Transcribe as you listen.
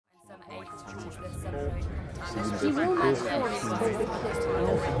The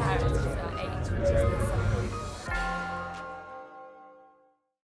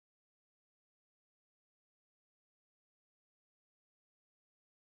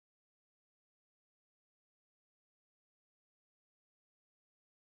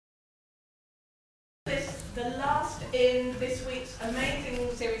last in this week's amazing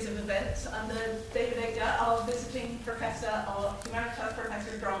series of events under David Edgar, our visiting professor, our Humanitas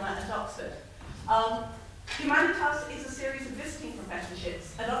Professor of Drama at Oxford. Humanitas is a series of visiting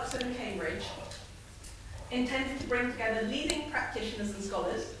professorships at Oxford and Cambridge intended to bring together leading practitioners and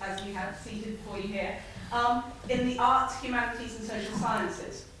scholars, as we have seated before you here, in the arts, humanities and social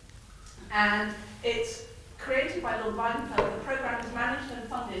sciences. And it's created by Lord Weidenfeld. The programme is managed and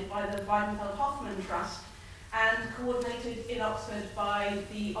funded by the Weidenfeld-Hoffmann Trust and coordinated in Oxford by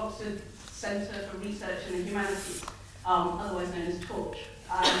the Oxford Centre for Research in the Humanities, otherwise known as Torch,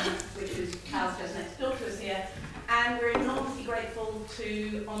 which is housed just next door to us here. And we're enormously grateful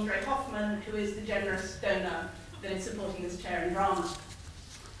to Andre Hoffmann, who is the generous donor that is supporting this chair in drama.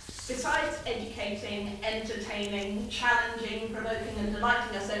 Besides educating, entertaining, challenging, provoking and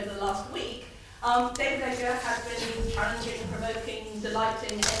delighting us over the last week, David Edgar has been challenging, provoking,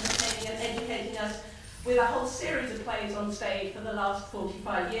 delighting, entertaining and educating us with a whole series of plays on stage for the last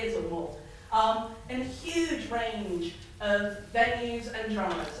 45 years or more, in a huge range of venues and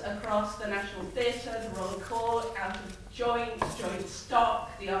dramas across the National Theatre, the Royal Court, Out of Joint, Joint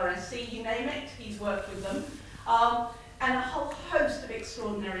Stock, the RSC, you name it, he's worked with them, and a whole host of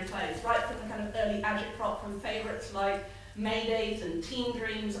extraordinary plays, right from the kind of early agitprop from favourites like Maydays and Teen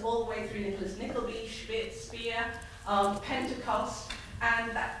Dreams, all the way through Nicholas Nickleby, Spear, Pentecost,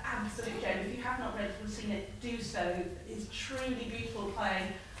 and that absolute gem. If you have not read it or seen it, do so. It's a truly beautiful play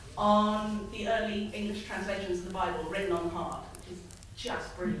on the early English translations of the Bible, written on heart, which is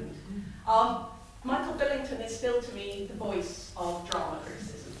just brilliant. Michael Billington is still to me the voice of drama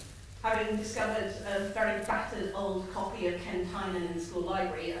criticism. Having discovered a very battered old copy of Ken Tynan in the school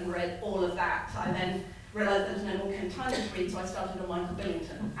library and read all of that, I then realised there was no more Ken Tynan to read, so I started on Michael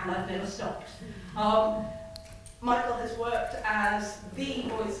Billington, and I've never stopped. Michael has worked as the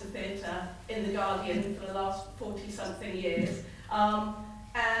voice of theatre in The Guardian for the last 40-something years,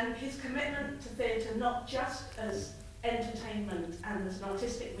 and his commitment to theatre, not just as entertainment and as an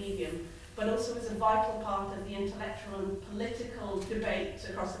artistic medium, but also as a vital part of the intellectual and political debate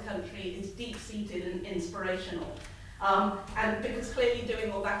across the country, is deep-seated and inspirational. And because clearly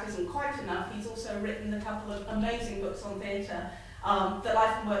doing all that isn't quite enough, he's also written a couple of amazing books on theatre, The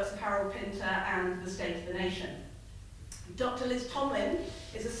Life and Works of Harold Pinter and The State of the Nation. Dr. Liz Tomlin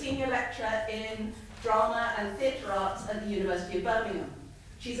is a senior lecturer in drama and theatre arts at the University of Birmingham.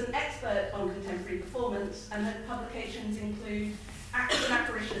 She's an expert on contemporary performance, and her publications include Acts and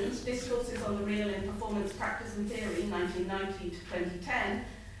Apparitions, Discourses on the Real in Performance, Practice and Theory, 1990 to 2010,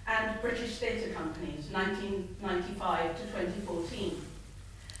 and British Theatre Companies, 1995 to 2014.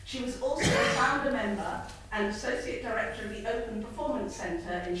 She was also a founder member and associate director of the Open Performance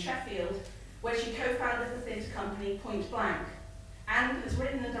Centre in Sheffield, where she co-founded the theatre company Point Blank, and has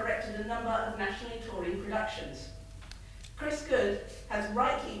written and directed a number of nationally touring productions. Chris Good has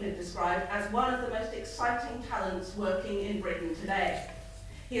rightly been described as one of the most exciting talents working in Britain today.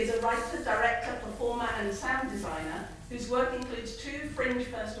 He is a writer, director, performer and sound designer whose work includes 2 Fringe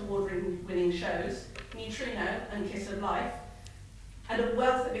First Award-winning shows, Neutrino and Kiss of Life, and a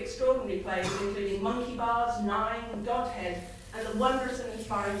wealth of extraordinary plays including Monkey Bars, Nine, Godhead, and the wondrous and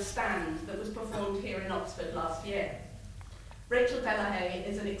inspiring Stand that was performed here in Oxford last year. Rachel Delahaye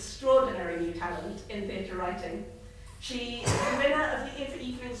is an extraordinary new talent in theatre writing. She is the winner of the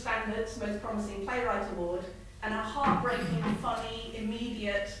Evening Standard's Most Promising Playwright Award, and her heartbreaking, funny,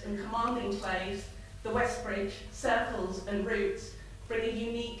 immediate and commanding plays, The Westbridge, Circles and Roots, bring a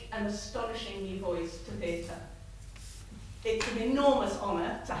unique and astonishing new voice to theatre. It's an enormous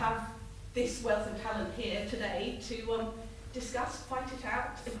honour to have this wealth of talent here today to discuss, fight it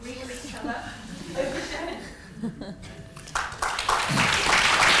out, agree with each other over share.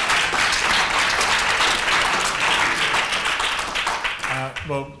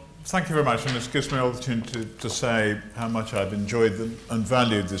 Well, thank you very much, and this gives me an opportunity to say how much I've enjoyed and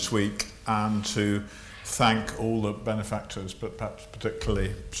valued this week, and to thank all the benefactors, but perhaps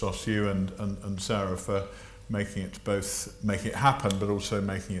particularly Sos, you and Sarah, for making it happen, but also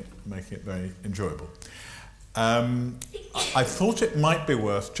making it very enjoyable. I thought it might be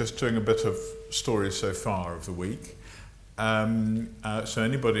worth just doing a bit of stories so far of the week. So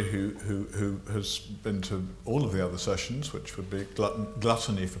anybody who has been to all of the other sessions, which would be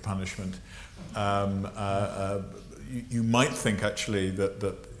gluttony for punishment, you might think actually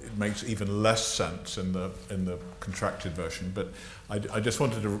that it makes even less sense in the contracted version. But I just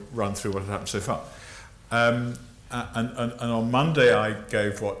wanted to run through what had happened so far. And on Monday I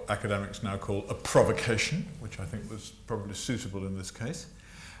gave what academics now call a provocation, which I think was probably suitable in this case,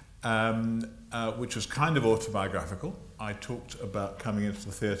 which was kind of autobiographical. I talked about coming into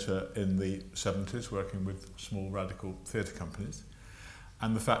the theatre in the 70s, working with small radical theatre companies,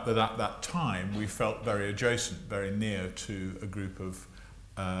 and the fact that at that time we felt very adjacent, very near to a group of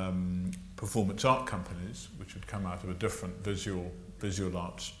performance art companies which had come out of a different visual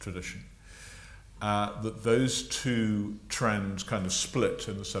arts tradition. That those two trends kind of split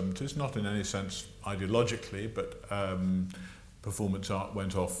in the 70s, not in any sense ideologically, but performance art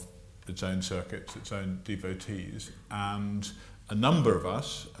went off its own circuits, its own devotees, and a number of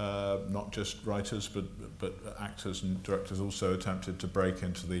us, not just writers but actors and directors, also attempted to break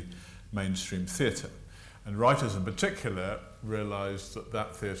into the mainstream theatre. And writers in particular realised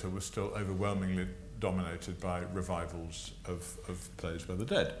that theatre was still overwhelmingly dominated by revivals of plays by the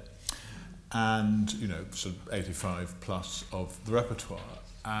dead. And, you know, sort of 85 plus of the repertoire.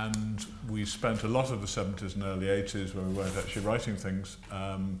 And we spent a lot of the 70s and early 80s, when we weren't actually writing things,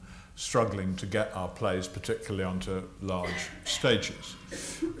 struggling to get our plays particularly onto large stages.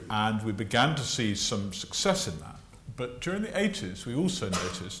 And we began to see some success in that. But during the 80s, we also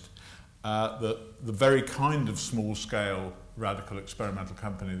noticed that the very kind of small-scale radical experimental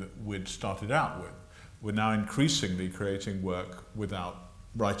company that we'd started out with were now increasingly creating work without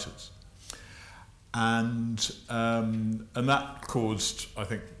writers. And that caused, I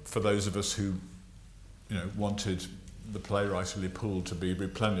think, for those of us who, you know, wanted the playwrightly pool to be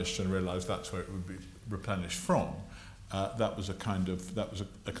replenished and realised that's where it would be replenished from, that was a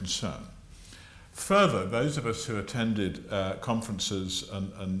concern. Further, those of us who attended conferences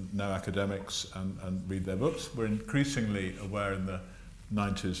and know academics and read their books were increasingly aware in the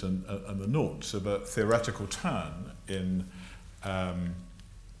 90s and the noughts of a theoretical turn in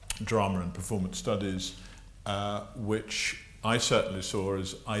drama and performance studies, which I certainly saw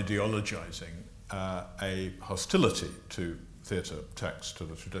as ideologizing a hostility to theatre text, to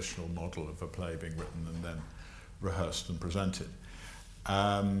the traditional model of a play being written and then rehearsed and presented.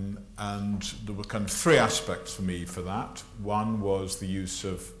 And there were kind of three aspects for me for that. One was the use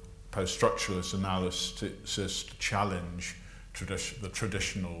of post-structuralist analysis to challenge the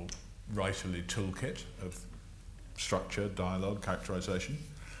traditional writerly toolkit of structure, dialogue, characterization.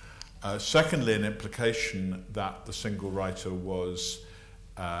 Secondly, an implication that the single writer was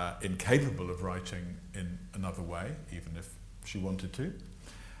incapable of writing in another way, even if she wanted to.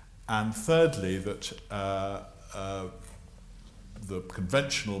 And thirdly, that the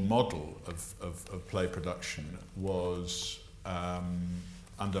conventional model of play production was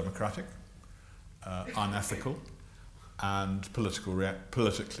undemocratic, unethical, and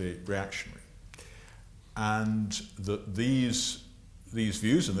politically reactionary. And that these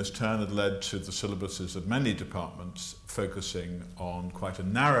views and this turn had led to the syllabuses of many departments focusing on quite a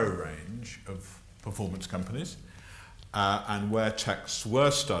narrow range of performance companies, and where texts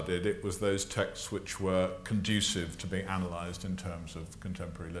were studied, it was those texts which were conducive to being analysed in terms of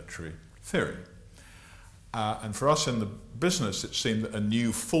contemporary literary theory. And for us in the business, it seemed that a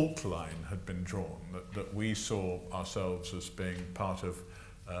new fault line had been drawn, that we saw ourselves as being part of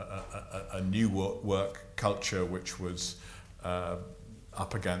a new work culture which was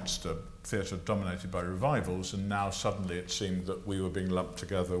up against a theatre dominated by revivals, and now suddenly it seemed that we were being lumped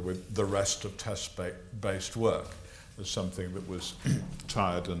together with the rest of test-based work as something that was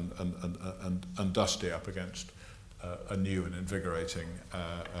tired and dusty up against a new and invigorating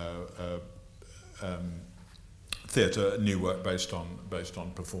theatre, new work based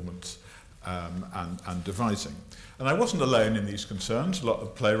on performance and devising. And I wasn't alone in these concerns. A lot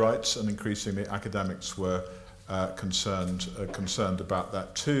of playwrights and increasingly academics were concerned about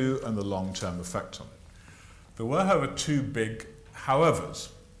that too, and the long-term effect on it. There were, however, two big howevers.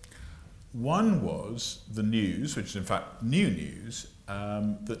 One was the news, which is in fact new news,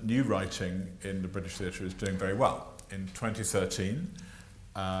 that new writing in the British theatre is doing very well. In 2013,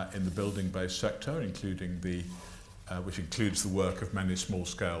 in the building-based sector, which includes the work of many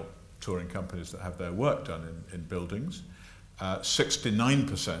small-scale touring companies that have their work done in buildings,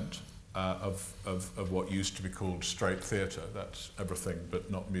 69% of what used to be called straight theatre, that's everything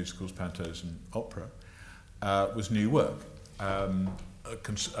but not musicals, pantos and opera, was new work.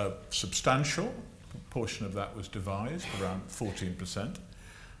 A substantial portion of that was devised, around 14%,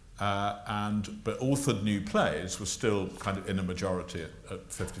 but authored new plays were still kind of in a majority at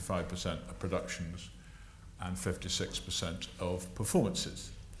 55% of productions and 56% of performances.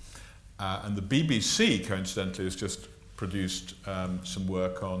 And the BBC, coincidentally, has just produced some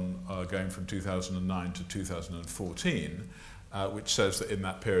work on going from 2009 to 2014, which says that in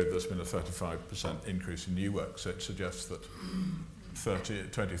that period there's been a 35% increase in new work. So it suggests that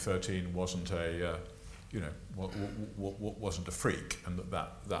 2013 wasn't a, wasn't a freak, and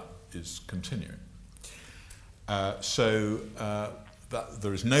that is continuing. That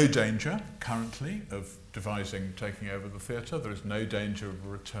there is no danger currently of devising taking over the theatre. There is no danger of a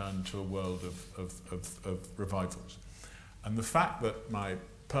return to a world of revivals. And the fact that my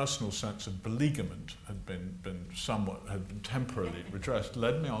personal sense of beleaguerment had been temporarily redressed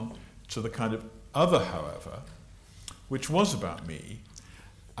led me on to the kind of other, however, which was about me,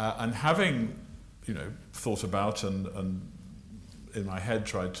 and having, thought about and in my head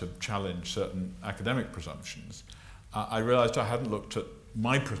tried to challenge certain academic presumptions, I realized I hadn't looked at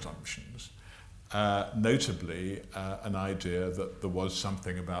my presumptions, notably an idea that there was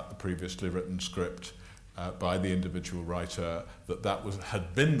something about the previously written script by the individual writer, that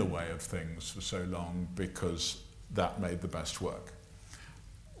had been the way of things for so long because that made the best work.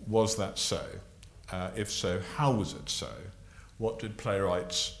 Was that so? If so, how was it so? What did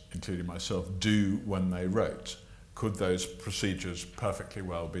playwrights, including myself, do when they wrote? Could those procedures perfectly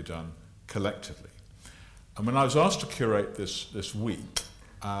well be done collectively? And when I was asked to curate this week,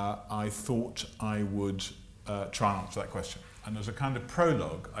 I thought I would try and answer that question. And as a kind of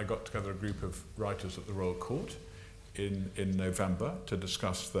prologue, I got together a group of writers at the Royal Court in November to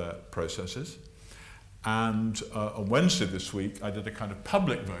discuss their processes. And on Wednesday this week, I did a kind of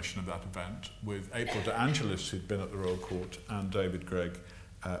public version of that event with April De Angelis, who'd been at the Royal Court, and David Gregg,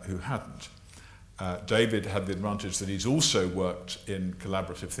 who hadn't. David had the advantage that he's also worked in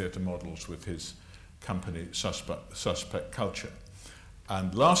collaborative theatre models with his company, Suspect Culture.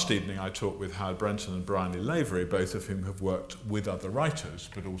 And last evening I talked with Howard Brenton and Brian Lee Lavery, both of whom have worked with other writers,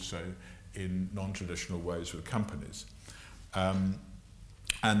 but also in non-traditional ways with companies.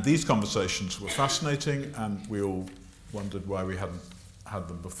 And these conversations were fascinating, and we all wondered why we hadn't had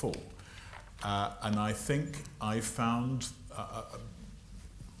them before. And I think I found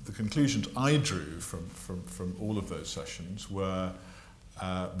the conclusions I drew from all of those sessions were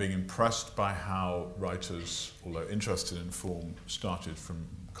being impressed by how writers, although interested in form, started from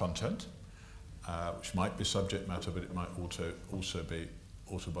content, which might be subject matter, but it might also be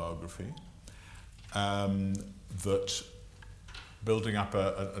autobiography. That building up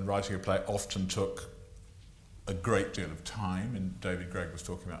and writing a play often took a great deal of time, and David Gregg was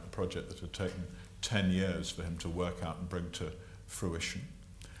talking about a project that had taken 10 years for him to work out and bring to fruition.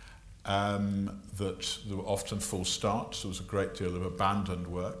 That there were often false starts, there was a great deal of abandoned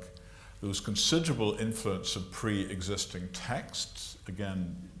work. There was considerable influence of pre-existing texts.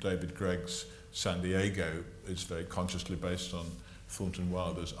 Again, David Gregg's San Diego is very consciously based on Thornton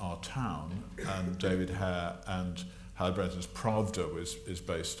Wilder's Our Town, and David Hare and Howard Brenton's Pravda is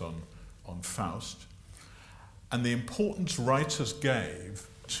based on Faust. And the importance writers gave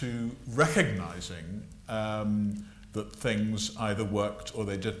to recognizing that things either worked or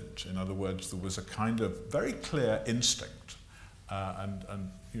they didn't. In other words, there was a kind of very clear instinct,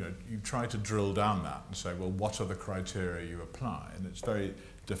 and you try to drill down that and say, well, what are the criteria you apply? And it's very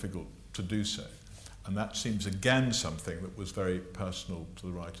difficult to do so. And that seems again something that was very personal to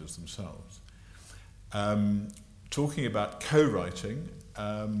the writers themselves. Talking about co-writing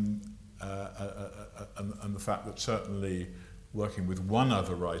and the fact that certainly working with one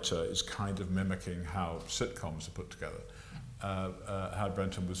other writer is kind of mimicking how sitcoms are put together. Howard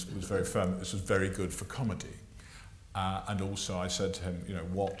Brenton was very firm that this was very good for comedy. And also I said to him,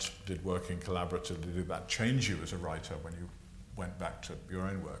 what did working collaboratively, did that change you as a writer when you went back to your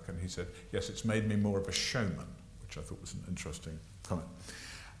own work? And he said, yes, it's made me more of a showman, which I thought was an interesting comment.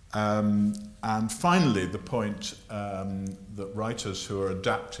 And finally, the point that writers who are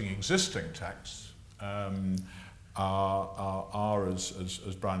adapting existing texts are as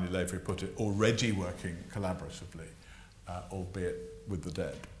Brian Lee Lavery put it, already working collaboratively, albeit with the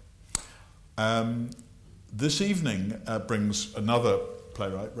dead. This evening brings another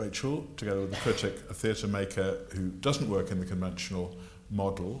playwright, Rachel, together with a critic, a theatre maker who doesn't work in the conventional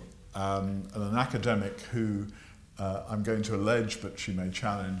model, and an academic who I'm going to allege, but she may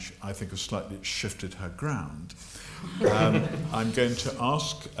challenge, I think has slightly shifted her ground. I'm going to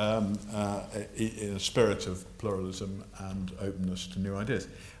ask, in a spirit of pluralism and openness to new ideas,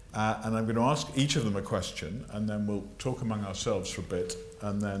 and I'm going to ask each of them a question, and then we'll talk among ourselves for a bit,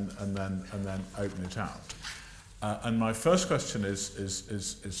 and then open it out. And my first question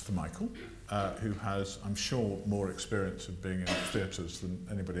is for Michael, who has, I'm sure, more experience of being in theatres than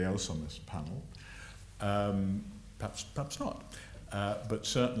anybody else on this panel. Perhaps not, but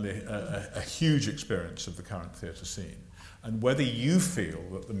certainly a huge experience of the current theatre scene. and whether you feel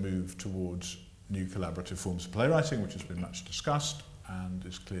that the move towards new collaborative forms of playwriting, which has been much discussed and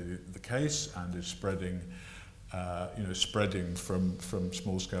is clearly the case and is spreading from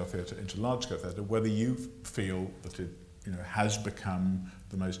small-scale theatre into large-scale theatre, whether you feel that it has become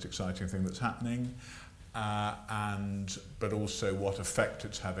the most exciting thing that's happening, but also what effect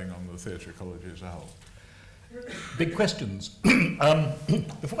it's having on the theatre ecology as a whole. Big questions.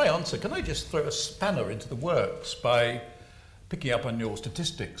 Before I answer, can I just throw a spanner into the works by picking up on your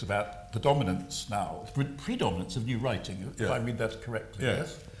statistics about the dominance now, the predominance of new writing, if I read that correctly?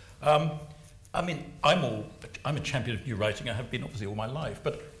 Yes. I mean, I'm a champion of new writing. I have been obviously all my life.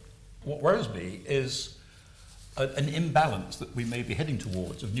 But what worries me is an imbalance that we may be heading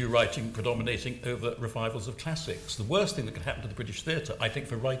towards of new writing predominating over revivals of classics. The worst thing that could happen to the British theatre, I think,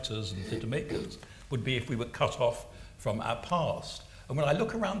 for writers and theatre makers, would be if we were cut off from our past. And when I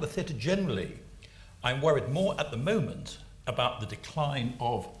look around the theatre generally, I'm worried more at the moment about the decline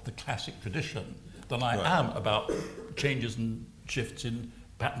of the classic tradition than I am about changes and shifts in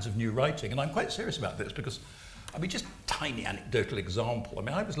patterns of new writing. And I'm quite serious about this because, I mean, just tiny anecdotal example. I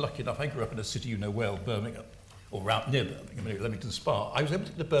mean, I was lucky enough, I grew up in a city you know well, Birmingham, or around near Birmingham, Leamington Spa. I was able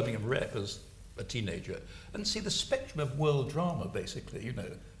to get to Birmingham Rep as a teenager and see the spectrum of world drama, basically,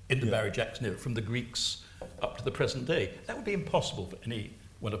 into Barry Jackson era, from the Greeks up to the present day. That would be impossible for any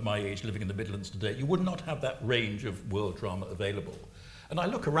one of my age living in the Midlands today. You would not have that range of world drama available. And I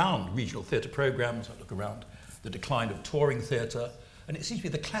look around regional theatre programmes, I look around the decline of touring theatre, and it seems to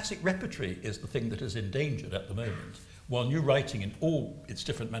me the classic repertory is the thing that is endangered at the moment, while new writing in all its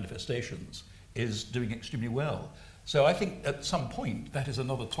different manifestations is doing extremely well. So I think at some point that is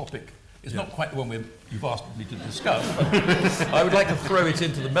another topic. It's not quite the one you've asked me to discuss, but I would like to throw it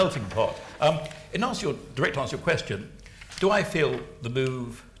into the melting pot. In direct answer to your question, do I feel the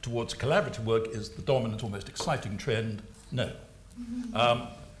move towards collaborative work is the dominant or most exciting trend? No.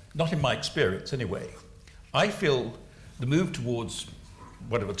 Not in my experience, anyway. I feel the move towards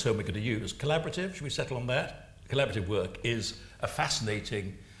whatever term we're going to use, collaborative, should we settle on that? Collaborative work is a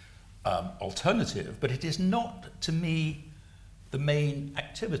fascinating alternative, but it is not, to me, the main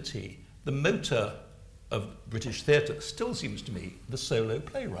activity. The motor of British theatre still seems to me the solo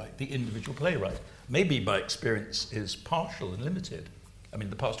playwright, the individual playwright. Maybe my experience is partial and limited. I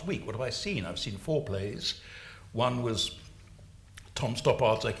mean, the past week, what have I seen? I've seen 4 plays. One was Tom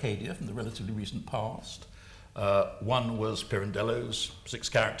Stoppard's Arcadia from the relatively recent past. One was Pirandello's 6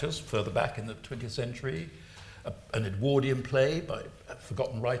 Characters, further back in the 20th century. An Edwardian play by a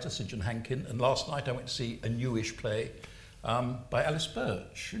forgotten writer, St. John Hankin. And last night I went to see a newish play by Alice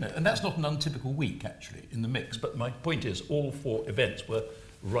Birch, and that's not an untypical week actually in the mix. But my point is, all 4 events were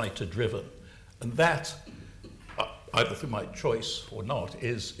writer-driven, and that, either through my choice or not,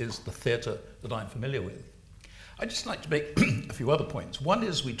 is the theatre that I'm familiar with. I'd just like to make a few other points. One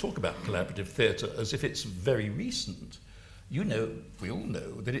is we talk about collaborative theatre as if it's very recent. We all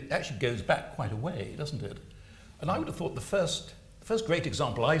know that it actually goes back quite a way, doesn't it? And I would have thought the first great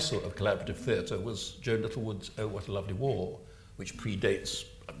example I saw of collaborative theatre was Joan Littlewood's Oh, What a Lovely War, which predates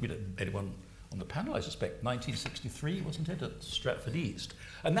anyone on the panel, I suspect, 1963, wasn't it, at Stratford East.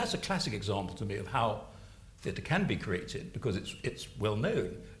 And that's a classic example to me of how theatre can be created, because it's well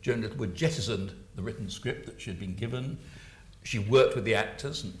known. Joan Littlewood jettisoned the written script that she had been given. She worked with the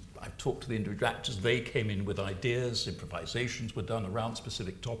actors, and I've talked to the individual actors. They came in with ideas, improvisations were done around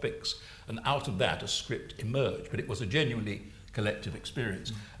specific topics, and out of that a script emerged. But it was a genuinely collective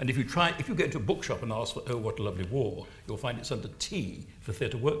experience. And if you go into a bookshop and ask for Oh, What a Lovely War, you'll find it's under T for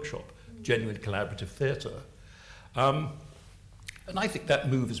Theatre Workshop, genuine collaborative theatre. And I think that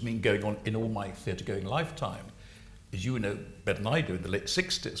move has been going on in all my theatre-going lifetime. As you know better than I do, in the late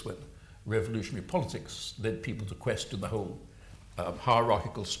 60s, when revolutionary politics led people to question the whole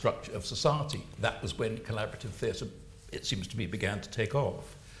hierarchical structure of society, that was when collaborative theatre, it seems to me, began to take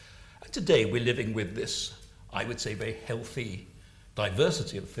off. And today we're living with this, I would say, very healthy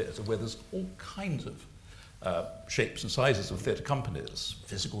diversity of theatre, where there's all kinds of shapes and sizes of theatre companies.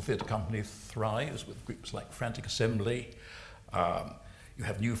 Physical theatre company thrives with groups like Frantic Assembly. You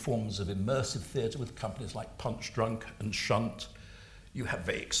have new forms of immersive theatre with companies like Punch Drunk and Shunt. You have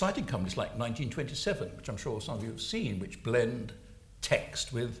very exciting companies like 1927, which I'm sure some of you have seen, which blend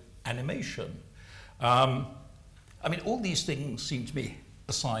text with animation. I mean, all these things seem to me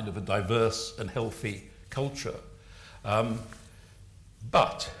a sign of a diverse and healthy culture.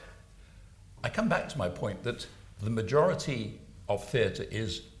 But I come back to my point that the majority of theatre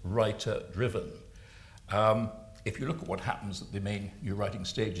is writer-driven. If you look at what happens at the main new writing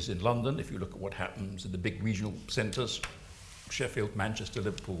stages in London, if you look at what happens in the big regional centres, Sheffield, Manchester,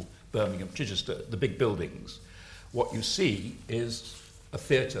 Liverpool, Birmingham, Chichester, the big buildings, what you see is a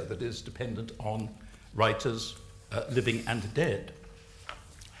theatre that is dependent on writers living and dead.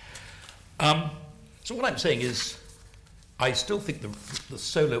 So what I'm saying is, I still think the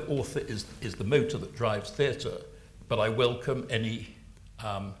solo author is the motor that drives theatre, but I welcome any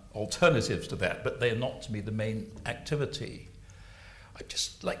alternatives to that, but they're not to me the main activity. I'd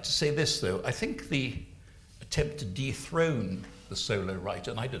just like to say this, though. I think the attempt to dethrone the solo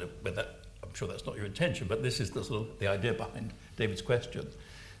writer, and I don't know whether I'm sure that's not your intention, but this is the idea behind David's question.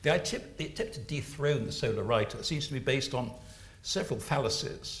 The attempt to dethrone the solo writer seems to be based on several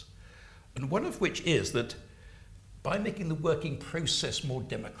fallacies, and one of which is that by making the working process more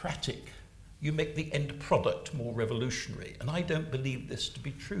democratic, you make the end product more revolutionary. And I don't believe this to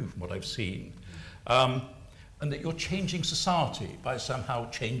be true from what I've seen. And that you're changing society by somehow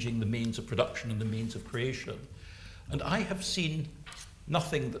changing the means of production and the means of creation. And I have seen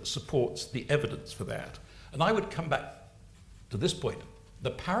nothing that supports the evidence for that. And I would come back to this point.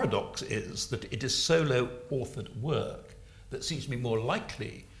 The paradox is that it is solo authored work that seems to be more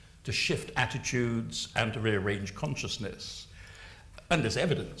likely to shift attitudes and to rearrange consciousness. And as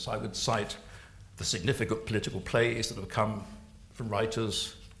evidence, I would cite the significant political plays that have come from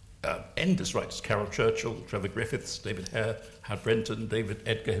writers, endless writers, Carol Churchill, Trevor Griffiths, David Hare, Howard Brenton, David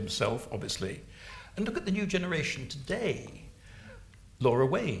Edgar himself, obviously. And look at the new generation today. Laura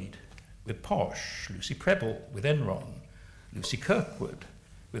Wade with Posh, Lucy Prebble with Enron, Lucy Kirkwood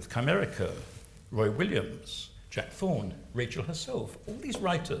with Chimerica, Roy Williams, Jack Thorne, Rachel herself. All these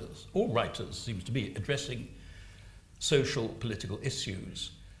writers, all writers seems to be addressing social, political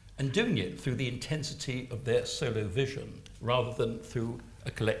issues and doing it through the intensity of their solo vision rather than through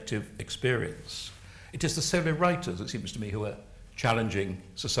a collective experience. It is the solo writers, it seems to me, who are challenging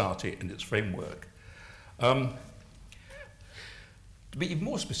society and its framework. To be even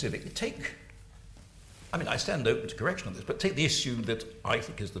more specific, I stand open to correction on this, but take the issue that I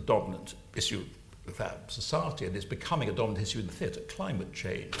think is the dominant issue of our society and is becoming a dominant issue in the theatre, climate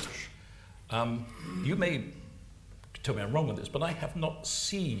change. You may tell me I'm wrong on this, but I have not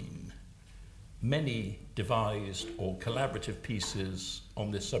seen many devised or collaborative pieces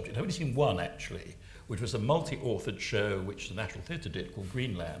on this subject. I've only seen one, actually, which was a multi-authored show which the National Theatre did called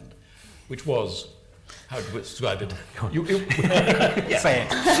Greenland, which was, how do you describe it? Say it.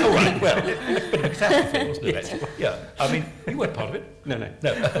 Oh, right, well, a bit of a catastrophe, wasn't it, actually? Yeah, I mean, you weren't part of it. No.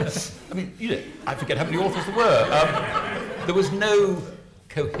 I mean, I forget how many authors there were. There was no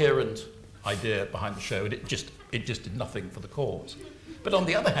coherent idea behind the show, and it just did nothing for the cause. But on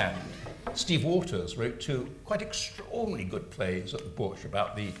the other hand, Steve Waters wrote two quite extraordinarily good plays at the Bush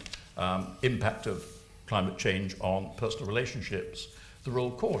about the impact of climate change on personal relationships. The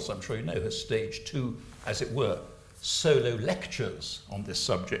Royal Course, I'm sure you know, has staged two, as it were, solo lectures on this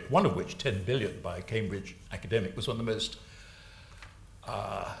subject, one of which, 10 Billion, by a Cambridge academic, was one of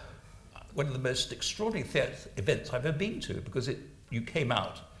the most extraordinary theatre events I've ever been to, because you came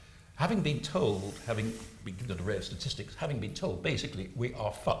out having been told, having been given an array of statistics, having been told, basically, we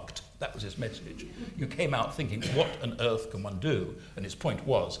are fucked. That was his message. You came out thinking, what on earth can one do? And his point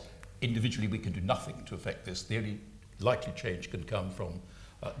was, individually we can do nothing to affect this. The only likely change can come from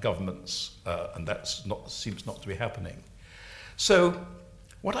governments, and that seems not to be happening. So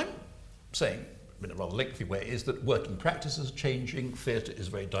what I'm saying, in a rather lengthy way, is that working practices are changing, theatre is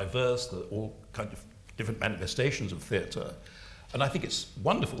very diverse, there are all kinds of different manifestations of theatre. And I think it's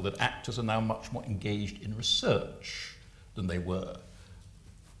wonderful that actors are now much more engaged in research than they were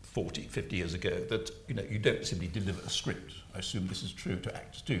 40, 50 years ago, that you don't simply deliver a script. I assume this is true to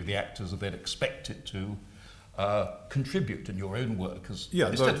actors too. The actors are then expected to contribute in your own work.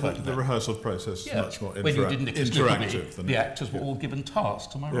 The rehearsal process is much more when you didn't interactive than the actors were all given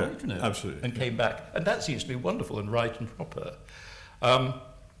tasks, am I right? Absolutely. And came back. And that seems to be wonderful and right and proper.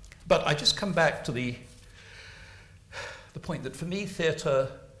 But I just come back to the point that for me, theatre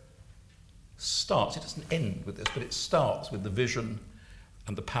starts, it doesn't end with this, but it starts with the vision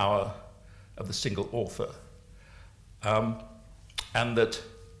and the power of the single author. And that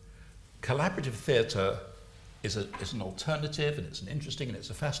collaborative theatre is an alternative, and it's an interesting and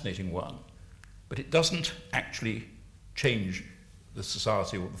it's a fascinating one, but it doesn't actually change the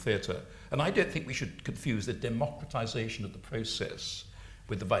society or the theatre. And I don't think we should confuse the democratization of the process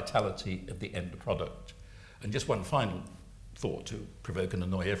with the vitality of the end product. And just one final thought to provoke and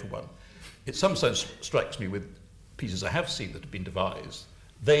annoy everyone. It sometimes strikes me with pieces I have seen that have been devised,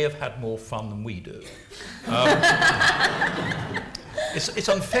 they have had more fun than we do. It's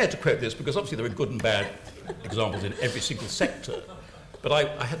unfair to quote this because obviously there are good and bad examples in every single sector. But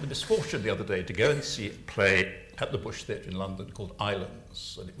I had the misfortune the other day to go and see a play at the Bush Theatre in London called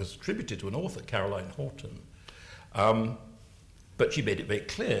Islands, and it was attributed to an author, Caroline Horton. But she made it very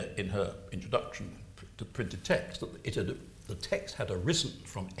clear in her introduction to printed text that the text had arisen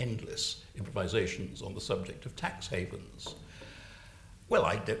from endless improvisations on the subject of tax havens. Well,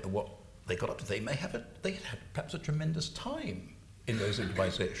 I don't know what they got up to. They had perhaps a tremendous time in those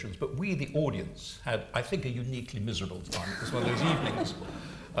improvisations, but we, the audience, had, I think, a uniquely miserable time. It was one of those evenings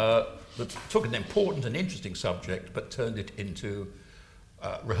that took an important and interesting subject but turned it into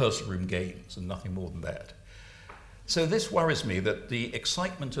rehearsal room games and nothing more than that. So this worries me that the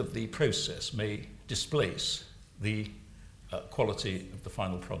excitement of the process may displace the quality of the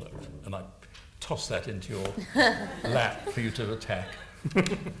final product, and I toss that into your lap for you to attack.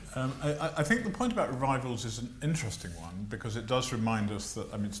 I think the point about rivals is an interesting one because it does remind us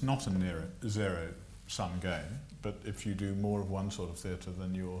that, it's not a zero-sum game, but if you do more of one sort of theatre,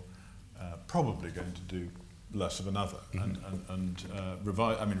 then you're probably going to do less of another. Mm-hmm.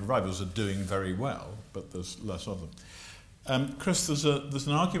 Revivals are doing very well, but there's less of them. Chris, there's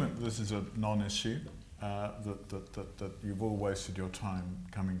an argument that this is a non-issue, that you've all wasted your time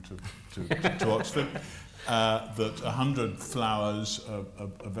coming to Oxford, that 100 flowers are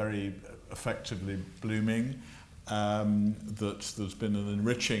very effectively blooming, that there's been an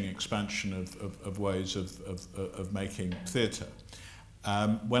enriching expansion of ways of making theatre.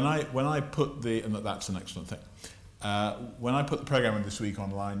 When I put and that's an excellent thing. When I put the programme this week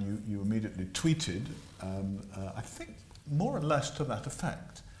online, you immediately tweeted, I think more or less to that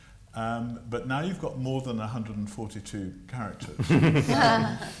effect. But now you've got more than 142 characters.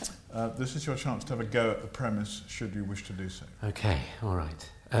 This is your chance to have a go at the premise, should you wish to do so. Okay, all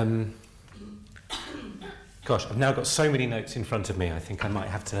right. Gosh, I've now got so many notes in front of me, I think I might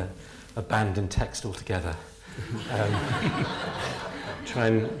have to abandon text altogether. Try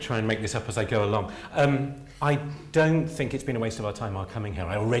and make this up as I go along. I don't think it's been a waste of our time our coming here.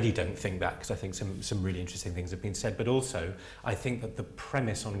 I already don't think that, because I think some really interesting things have been said. But also, I think that the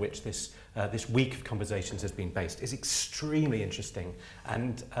premise on which this week of conversations has been based is extremely interesting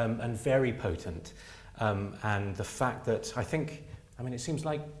and very potent. And the fact that it seems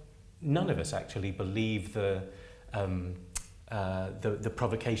like none of us actually believe the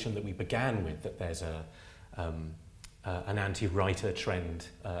provocation that we began with, that there's an anti-writer trend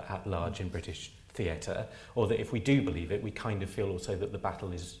at large in British theatre, or that if we do believe it, we kind of feel also that the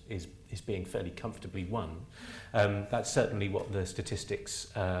battle is being fairly comfortably won. That's certainly what the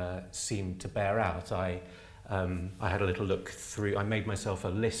statistics seem to bear out. I had a little look through. I made myself a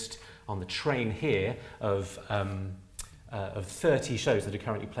list on the train here of 30 shows that are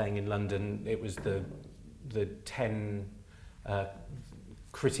currently playing in London. It was the 10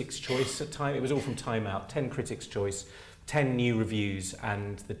 Critics' Choice at time. It was all from Time Out. 10 Critics' Choice, 10 new reviews,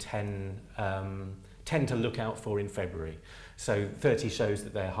 and the 10 to look out for in February. So 30 shows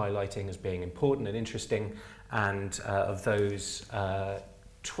that they're highlighting as being important and interesting, and of those,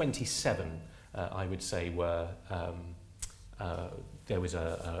 27, I would say, were there was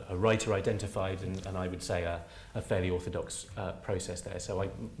a writer identified, and I would say a fairly orthodox process there. So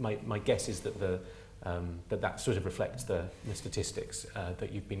my guess is that that sort of reflects the statistics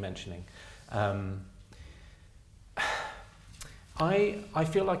that you've been mentioning. I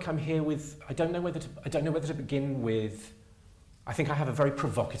feel like I'm here with. I don't know whether to begin with. I think I have a very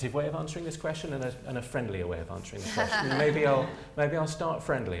provocative way of answering this question and a friendlier way of answering the question. maybe I'll start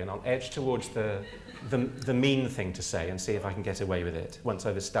friendly and I'll edge towards the mean thing to say and see if I can get away with it once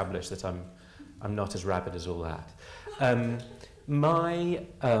I've established that I'm not as rabid as all that. I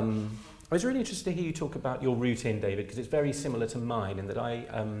was really interested to hear you talk about your route in, David, because it's very similar to mine in that I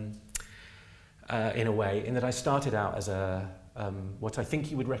started out as what I think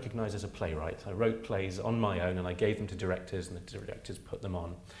you would recognise as a playwright. I wrote plays on my own and I gave them to directors and the directors put them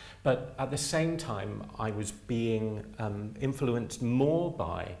on. But at the same time, I was being influenced more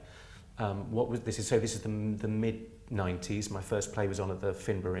by this is the mid-90s. My first play was on at the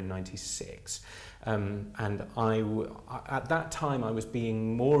Finborough in 96. And at that time, I was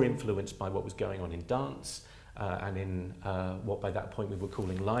being more influenced by what was going on in dance and in what by that point we were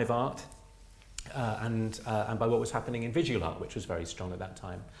calling live art. And by what was happening in visual art, which was very strong at that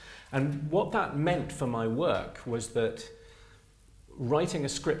time. And what that meant for my work was that writing a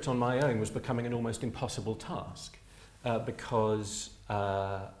script on my own was becoming an almost impossible task because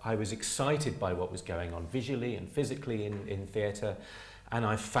I was excited by what was going on visually and physically in theatre, and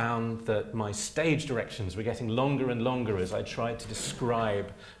I found that my stage directions were getting longer and longer as I tried to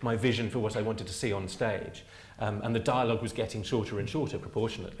describe my vision for what I wanted to see on stage. And the dialogue was getting shorter and shorter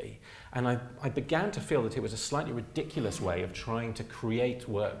proportionately. And I began to feel that it was a slightly ridiculous way of trying to create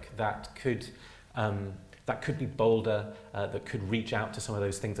work that could that could be bolder, that could reach out to some of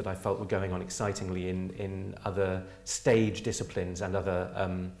those things that I felt were going on excitingly in other stage disciplines and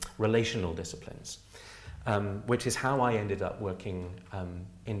other relational disciplines, which is how I ended up working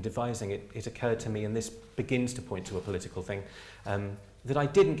in devising it. It occurred to me, and this begins to point to a political thing, that I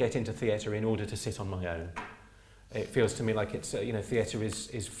didn't get into theatre in order to sit on my own. It feels to me like it's, theatre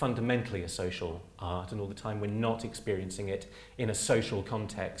is fundamentally a social art, and all the time we're not experiencing it in a social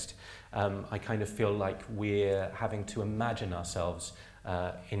context. I kind of feel like we're having to imagine ourselves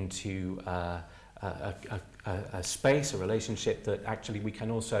into a space, a relationship that actually we can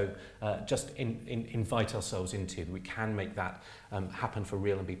also just invite ourselves into. We can make that happen for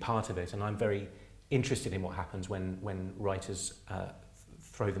real and be part of it. And I'm very interested in what happens when writers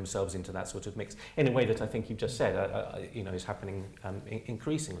throw themselves into that sort of mix in a way that I think you've just said, is happening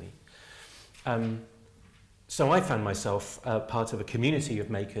increasingly. So I found myself part of a community of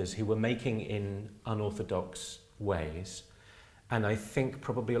makers who were making in unorthodox ways, and I think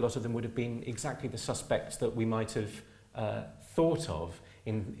probably a lot of them would have been exactly the suspects that we might have thought of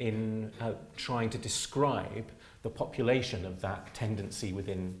in trying to describe the population of that tendency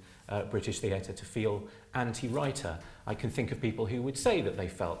within British theatre to feel anti-writer. I can think of people who would say that they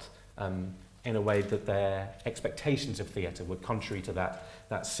felt in a way that their expectations of theatre were contrary to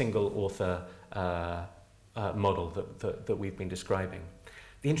that single author model that we've been describing.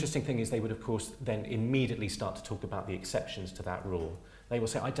 The interesting thing is they would, of course, then immediately start to talk about the exceptions to that rule. They will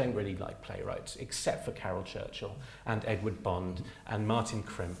say, I don't really like playwrights, except for Carol Churchill and Edward Bond and Martin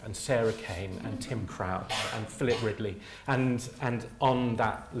Crimp and Sarah Kane and Tim Crouch and Philip Ridley. And on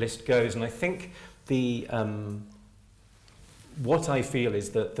that list goes. And I think what I feel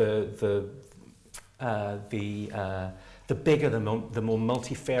is that the bigger, the more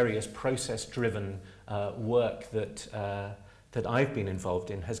multifarious, process-driven work that I've been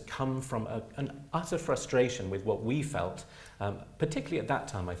involved in has come from an utter frustration with what we felt, particularly at that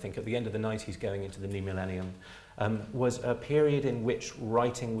time, I think, at the end of the 90s going into the new millennium, was a period in which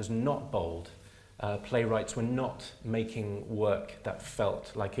writing was not bold. Playwrights were not making work that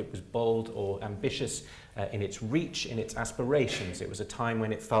felt like it was bold or ambitious in its reach, in its aspirations. It was a time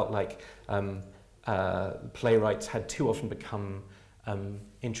when it felt like playwrights had too often become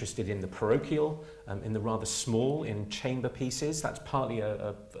interested in the parochial, in the rather small, in chamber pieces. That's partly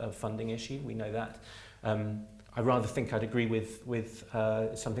a funding issue, we know that. I rather think I'd agree with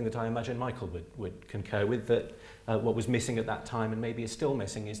something that I imagine Michael would concur with, that what was missing at that time, and maybe is still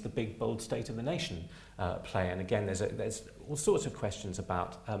missing, is the big, bold State of the Nation play. And again, there's all sorts of questions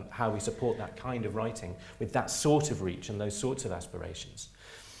about how we support that kind of writing with that sort of reach and those sorts of aspirations.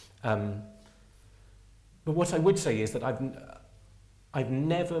 But what I would say is that I've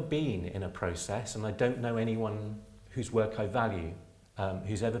never been in a process, and I don't know anyone whose work I value,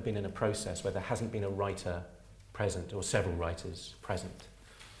 who's ever been in a process where there hasn't been a writer present or several writers present.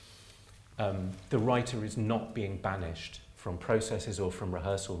 The writer is not being banished from processes or from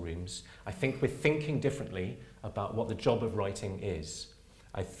rehearsal rooms. I think we're thinking differently about what the job of writing is.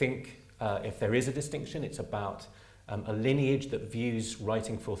 I think if there is a distinction, it's about a lineage that views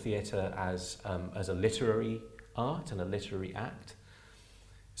writing for theatre as a literary art and a literary act.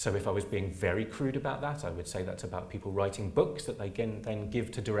 So if I was being very crude about that, I would say that's about people writing books that they can then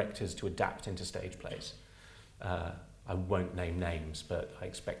give to directors to adapt into stage plays. I won't name names, but I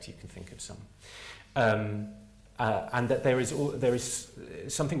expect you can think of some. And that there is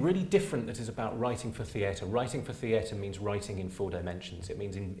something really different that is about writing for theatre. Writing for theatre means writing in 4 dimensions. It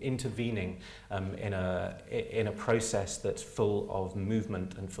means intervening in a process that's full of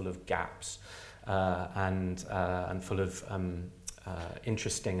movement and full of gaps and full of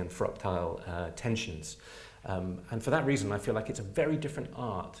interesting and fructile tensions. And for that reason, I feel like it's a very different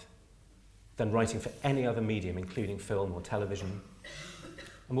art than writing for any other medium, including film or television.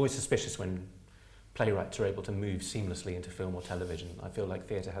 I'm always suspicious when playwrights are able to move seamlessly into film or television. I feel like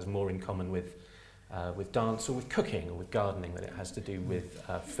theatre has more in common with dance or with cooking or with gardening than it has to do with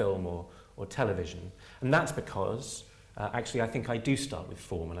film or television. And that's because, actually, I think I do start with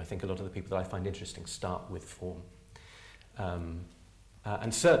form, and I think a lot of the people that I find interesting start with form.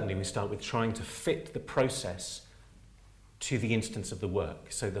 And certainly we start with trying to fit the process to the instance of the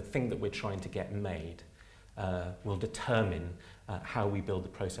work. So the thing that we're trying to get made will determine how we build the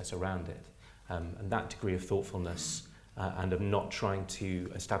process around it. And that degree of thoughtfulness and of not trying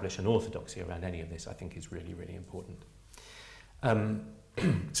to establish an orthodoxy around any of this, I think, is really, really important.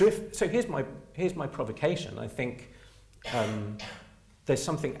 So here's my provocation. I think there's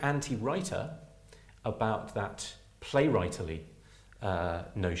something anti-writer about that playwrightly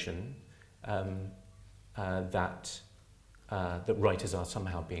notion that that writers are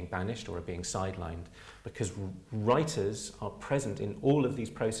somehow being banished or are being sidelined, because writers are present in all of these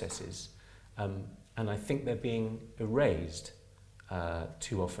processes, and I think they're being erased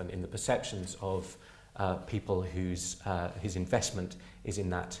too often in the perceptions of people whose investment is in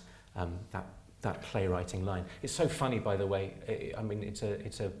that playwriting line. It's so funny, by the way. I mean, it's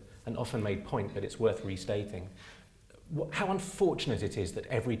an often made point, but it's worth restating. How unfortunate it is that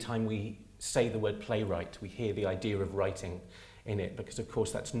every time we say the word playwright, we hear the idea of writing in it, because of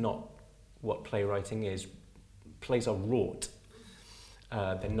course that's not what playwriting is. Plays are wrought.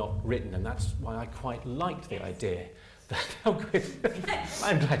 They're not written, and that's why I quite liked the idea. Oh, good.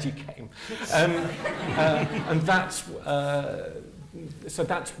 I'm glad you came. And that's so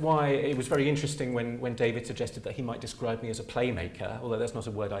that's why it was very interesting when David suggested that he might describe me as a playmaker, although that's not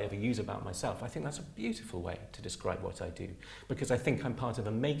a word I ever use about myself. I think that's a beautiful way to describe what I do, because I think I'm part of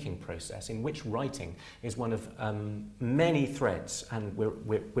a making process in which writing is one of many threads, and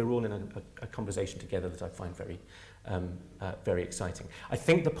we're all in a conversation together that I find very exciting. I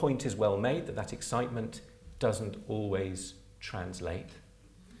think the point is well made that excitement doesn't always translate.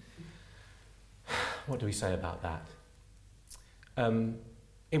 What do we say about that?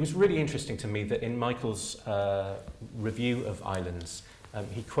 It was really interesting to me that in Michael's review of Islands,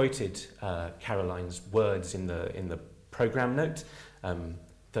 he quoted Caroline's words in the programme note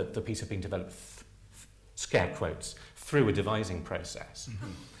that the piece had been developed, scare quotes, through a devising process,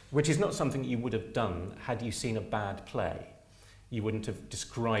 which is not something you would have done had you seen a bad play. You wouldn't have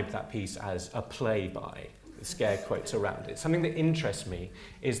described that piece as a play by the scare quotes around it. Something that interests me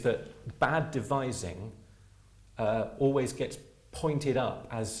is that bad devising always gets pointed up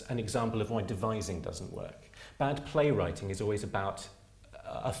as an example of why devising doesn't work. Bad playwriting is always about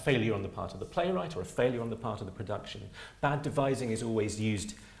a failure on the part of the playwright or a failure on the part of the production. Bad devising is always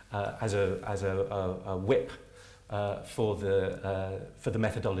used as a whip for the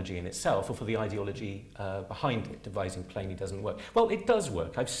methodology in itself, or for the ideology behind it. Devising plainly doesn't work. Well, it does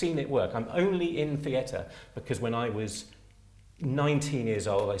work. I've seen it work. I'm only in theatre because when I was 19 years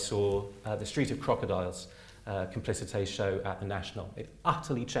old, I saw The Street of Crocodiles, Complicité show at the National. It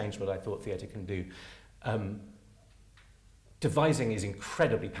utterly changed what I thought theatre can do. Devising is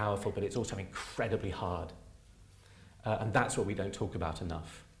incredibly powerful, but it's also incredibly hard. And that's what we don't talk about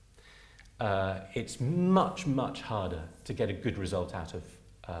enough. It's much, much harder to get a good result out of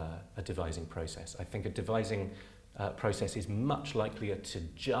a devising process. I think a devising process is much likelier to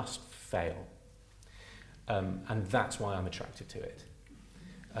just fail. And that's why I'm attracted to it.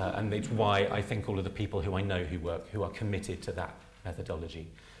 And it's why I think all of the people who I know who are committed to that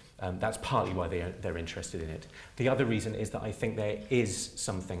methodology, that's partly why they're interested in it. The other reason is that I think there is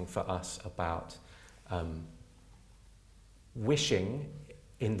something for us about wishing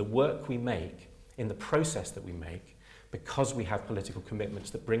in the work we make, in the process that we make, because we have political commitments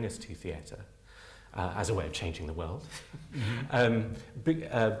that bring us to theatre as a way of changing the world.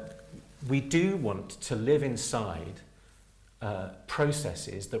 We do want to live inside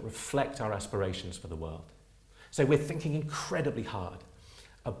processes that reflect our aspirations for the world. So we're thinking incredibly hard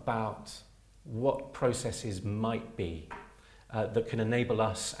about what processes might be that can enable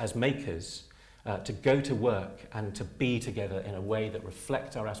us as makers to go to work and to be together in a way that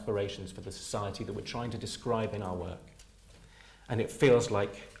reflects our aspirations for the society that we're trying to describe in our work. And it feels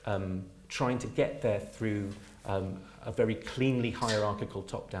like trying to get there through a very cleanly hierarchical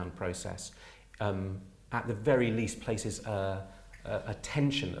top-down process at the very least places a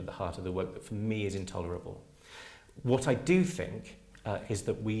tension at the heart of the work that for me is intolerable. What I do think is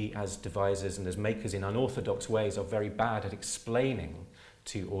that we as devisers and as makers in unorthodox ways are very bad at explaining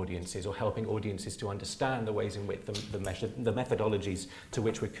to audiences or helping audiences to understand the ways in which the methodologies to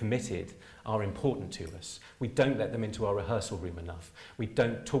which we're committed are important to us. We don't let them into our rehearsal room enough. We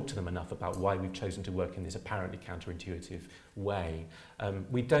don't talk to them enough about why we've chosen to work in this apparently counterintuitive way.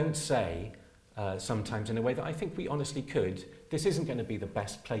 We don't say sometimes in a way that I think we honestly could, this isn't going to be the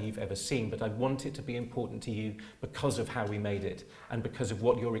best play you've ever seen, but I want it to be important to you because of how we made it and because of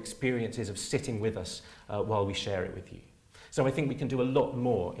what your experience is of sitting with us while we share it with you. So I think we can do a lot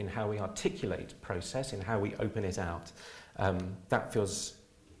more in how we articulate process, in how we open it out. That feels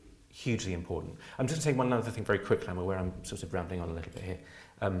hugely important. I'm just going to say one other thing very quickly. I'm aware I'm sort of rambling on a little bit here.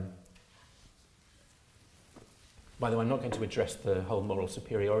 By the way, I'm not going to address the whole moral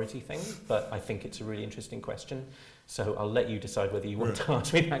superiority thing, but I think it's a really interesting question. So I'll let you decide whether you want to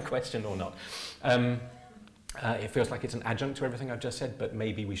ask me that question or not. It feels like it's an adjunct to everything I've just said, but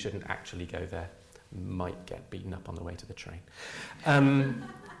maybe we shouldn't actually go there. Might get beaten up on the way to the train.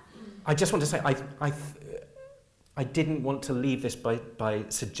 I just want to say I didn't want to leave this by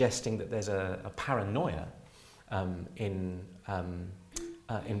suggesting that there's a paranoia in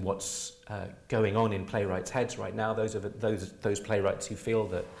what's going on in playwrights' heads right now. Those playwrights who feel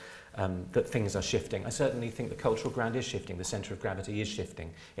that that things are shifting. I certainly think the cultural ground is shifting. The centre of gravity is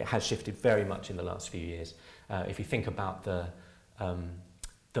shifting. It has shifted very much in the last few years. If you think about the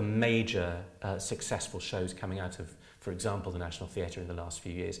major successful shows coming out of, for example, the National Theatre in the last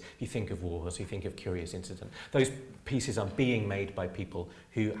few years, if you think of Wars, you think of Curious Incident, those pieces are being made by people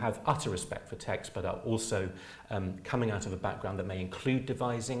who have utter respect for text, but are also coming out of a background that may include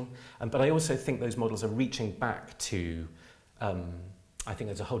devising. But I also think those models are reaching back to, I think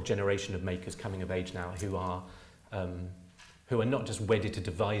there's a whole generation of makers coming of age now who are not just wedded to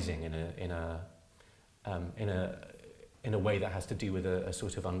devising in a way that has to do with a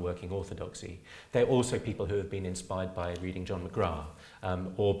sort of unworking orthodoxy. They're also people who have been inspired by reading John McGrath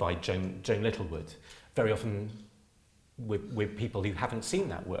or by Joan Littlewood. Very often we're people who haven't seen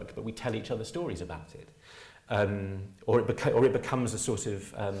that work, but we tell each other stories about it. Or it becomes a sort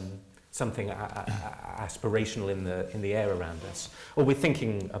of something aspirational in the air around us. Or we're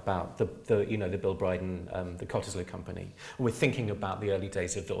thinking about the Bill Bryden, the Cottesloe Company. Or we're thinking about the early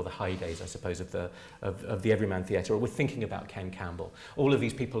days or the high days, I suppose, of the Everyman Theatre. Or we're thinking about Ken Campbell. All of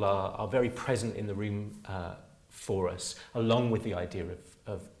these people are very present in the room for us, along with the idea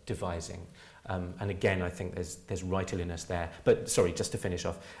of devising. And again, I think there's writerliness there. But sorry, just to finish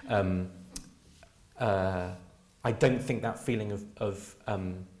off. I don't think that feeling of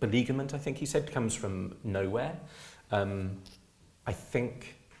beleaguerment, I think he said, comes from nowhere. I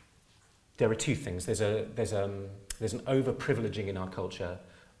think there are two things. There's an over-privileging in our culture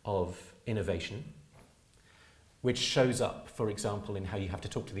of innovation, which shows up, for example, in how you have to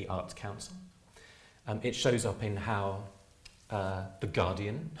talk to the Arts Council. It shows up in how The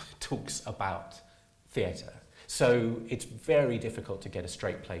Guardian talks about theatre. So it's very difficult to get a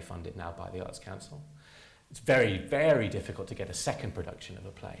straight play funded now by the Arts Council. It's very, very difficult to get a second production of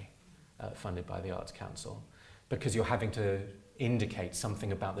a play funded by the Arts Council because you're having to indicate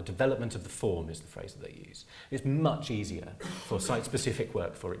something about the development of the form, is the phrase that they use. It's much easier for site-specific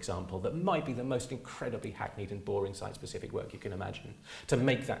work, for example, that might be the most incredibly hackneyed and boring site-specific work you can imagine, to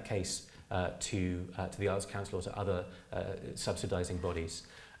make that case to the Arts Council or to other subsidising bodies.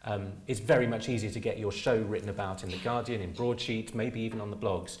 It's very much easier to get your show written about in The Guardian, in broadsheets, maybe even on the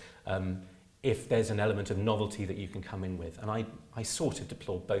blogs, if there's an element of novelty that you can come in with. And I sort of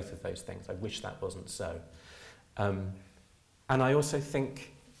deplore both of those things. I wish that wasn't so. And I also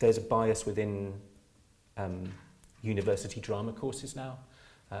think there's a bias within university drama courses now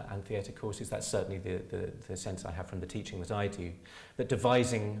and theatre courses. That's certainly the sense I have from the teaching that I do. That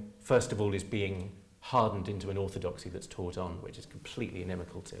devising, first of all, is being hardened into an orthodoxy that's taught on, which is completely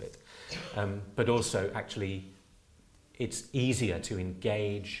inimical to it. But also, actually, it's easier to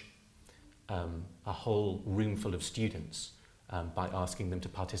engage a whole room full of students by asking them to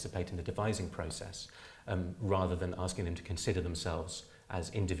participate in the devising process rather than asking them to consider themselves as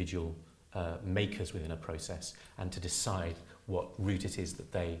individual makers within a process and to decide what route it is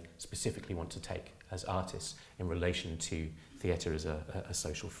that they specifically want to take as artists in relation to theatre as a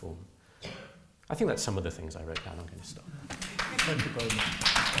social form. I think that's some of the things I wrote down. I'm going to stop. Thank you very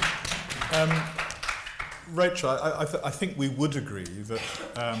much. Rachel, I think we would agree that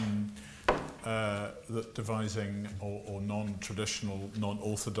that devising or non-traditional,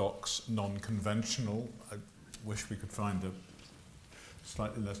 non-orthodox, non-conventional, I wish we could find a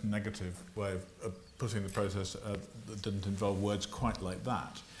slightly less negative way of putting the process that didn't involve words quite like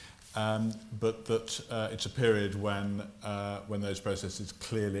that, but that it's a period when those processes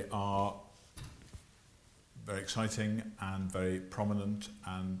clearly are very exciting and very prominent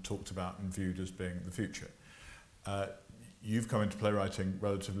and talked about and viewed as being the future. You've come into playwriting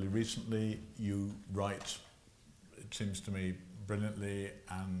relatively recently. You write, it seems to me, brilliantly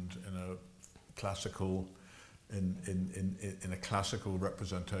and in a classical, in a classical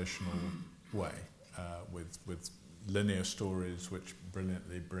representational way, with linear stories which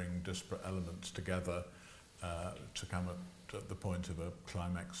brilliantly bring disparate elements together to come at the point of a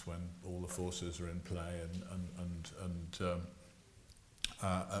climax when all the forces are in play and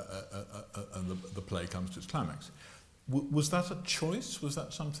the play comes to its climax. Was that a choice? Was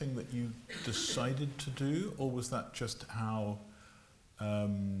that something that you decided to do, or was that just how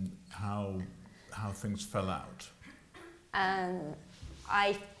things fell out?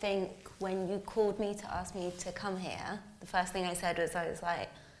 I think when you called me to ask me to come here, the first thing I said was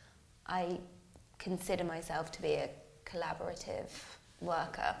I consider myself to be a collaborative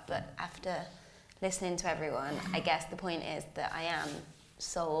worker, but after listening to everyone, I guess the point is that I am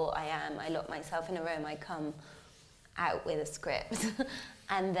soul, I lock myself in a room, I come out with a script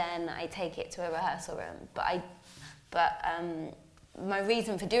and then I take it to a rehearsal room. But my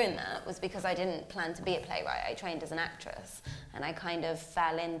reason for doing that was because I didn't plan to be a playwright. I trained as an actress, and I kind of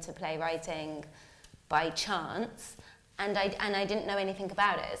fell into playwriting by chance, and I didn't know anything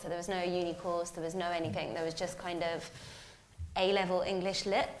about it. So there was no uni course, there was no anything. There was just kind of A-level English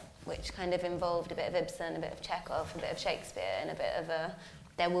lit, which kind of involved a bit of Ibsen, a bit of Chekhov, a bit of Shakespeare, and a bit of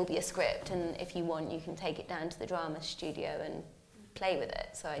there will be a script, and if you want, you can take it down to the drama studio and play with it.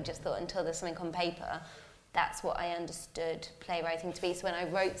 So I just thought, until there's something on paper, that's what I understood playwriting to be. So when I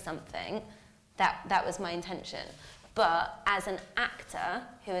wrote something, that was my intention. But as an actor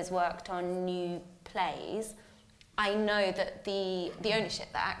who has worked on new plays, I know that the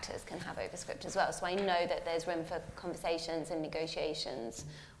ownership that actors can have over script as well. So I know that there's room for conversations and negotiations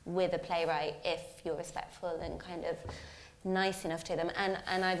with a playwright if you're respectful and kind of nice enough to them.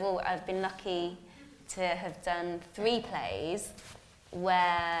 And I've been lucky to have done 3 plays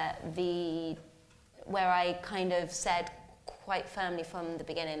where I kind of said quite firmly from the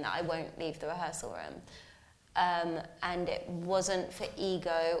beginning that I won't leave the rehearsal room. And it wasn't for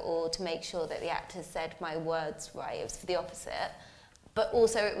ego or to make sure that the actors said my words right, it was for the opposite. But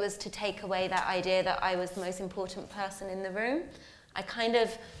also it was to take away that idea that I was the most important person in the room.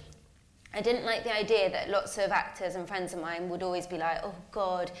 I didn't like the idea that lots of actors and friends of mine would always be like, oh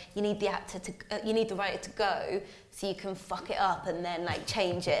God, you need the writer to go so you can fuck it up and then like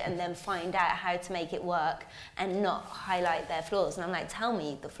change it and then find out how to make it work and not highlight their flaws. And I'm like, tell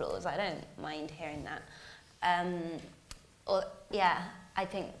me the flaws, I don't mind hearing that. I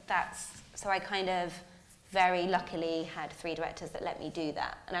think so I kind of very luckily had 3 directors that let me do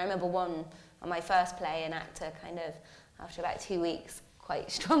that. And I remember one on my first play, an actor kind of, after about 2 weeks,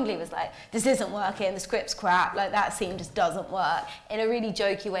 quite strongly was like, this isn't working, the script's crap, like that scene just doesn't work, in a really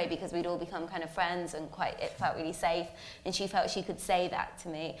jokey way because we'd all become kind of friends and it felt really safe, and she felt she could say that to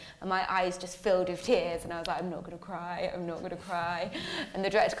me, and my eyes just filled with tears, and I was like, I'm not going to cry, and the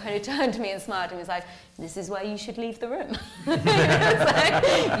director kind of turned to me and smiled and was like, this is why you should leave the room.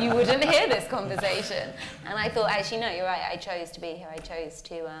 Like, you wouldn't hear this conversation. And I thought, actually, no, you're right, I chose to be here, I chose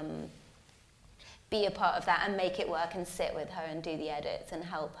to be a part of that and make it work and sit with her and do the edits and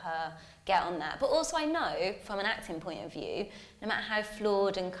help her get on that. But also I know, from an acting point of view, no matter how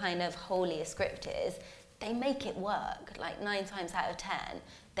flawed and kind of holy a script is, they make it work. Like 9 times out of 10,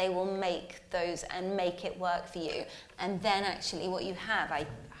 they will make those and make it work for you. And then actually what you have, I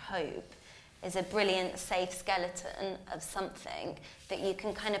hope, is a brilliant, safe skeleton of something that you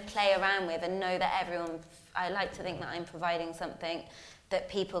can kind of play around with and know that I like to think that I'm providing something that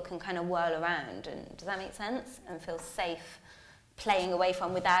people can kind of whirl around, and does that make sense? And feel safe playing away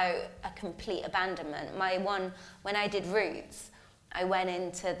from without a complete abandonment. When I did Roots, I went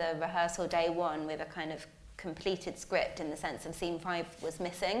into the rehearsal day 1 with a kind of completed script in the sense of scene 5 was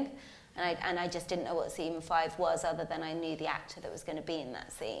missing, and I just didn't know what scene 5 was other than I knew the actor that was going to be in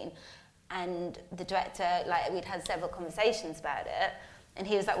that scene. And the director, like, we'd had several conversations about it, and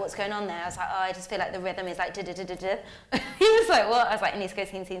he was like, what's going on there? I was like, oh, I just feel like the rhythm is like da-da-da-da-da. He was like, what? I was like, it needs to go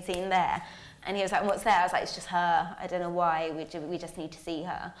scene there. And he was like, what's there? I was like, it's just her. I don't know why. We just need to see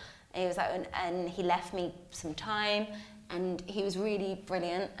her. And he was like, and he left me some time, and he was really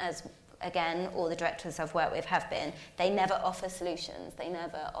brilliant, as, again, all the directors I've worked with have been. They never offer solutions. They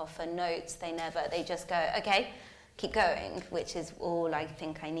never offer notes. They just go, okay, keep going, which is all I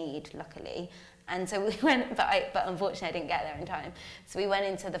think I need, luckily. And so we went, but unfortunately I didn't get there in time. So we went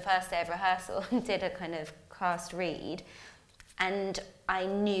into the first day of rehearsal and did a kind of cast read. And I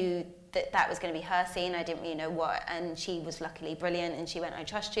knew that was going to be her scene. I didn't really know what. And she was luckily brilliant. And she went, I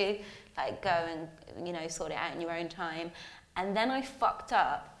trust you. Like, go and, sort it out in your own time. And then I fucked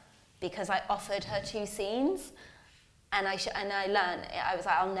up because I offered her 2 scenes. And I learned, I was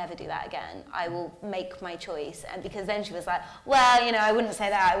like, I'll never do that again. I will make my choice. And because then she was like, well, I wouldn't say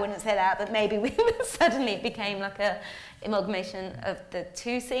that, but maybe we suddenly it became like a amalgamation of the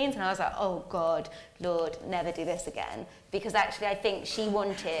 2 scenes. And I was like, oh God, Lord, never do this again. Because actually I think she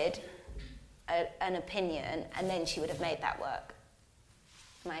wanted an opinion, and then she would have made that work.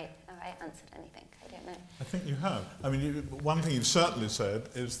 Have I answered anything? I don't know. I think you have. I mean, one thing you've certainly said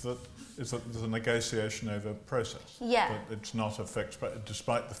is that there's a negotiation over process. Yeah. That it's not a fixed,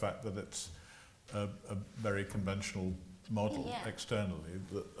 despite the fact that it's a very conventional model externally,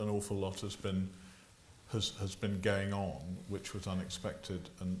 that an awful lot has been going on, which was unexpected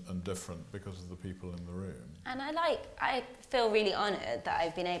and different because of the people in the room. And I feel really honoured that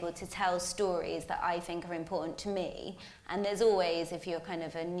I've been able to tell stories that I think are important to me. And there's always, if you're kind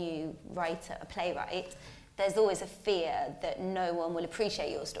of a new writer, a playwright, there's always a fear that no one will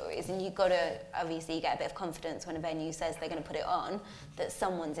appreciate your stories, and you've got to, obviously you get a bit of confidence when a venue says they're going to put it on, that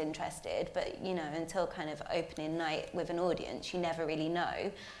someone's interested, but you know, until kind of opening night with an audience, you never really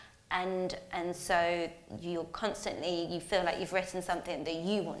know. And so you feel like you've written something that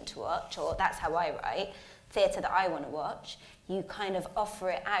you want to watch, or that's how I write, theatre that I want to watch. You kind of offer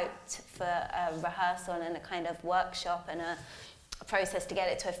it out for a rehearsal and a kind of workshop and a process to get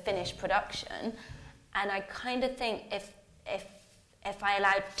it to a finished production. And I kind of think if I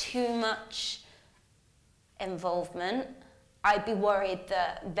allowed too much involvement, I'd be worried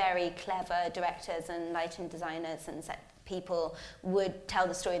that very clever directors and lighting designers and set people would tell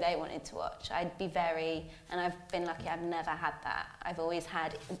the story they wanted to watch. I'd be and I've been lucky, I've never had that. I've always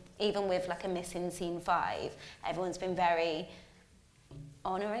had, even with like a missing scene 5, everyone's been very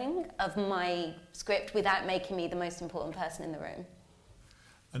honouring of my script without making me the most important person in the room.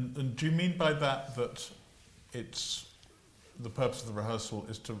 And do you mean by that it's the purpose of the rehearsal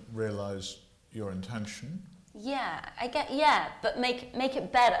is to realise your intention? But make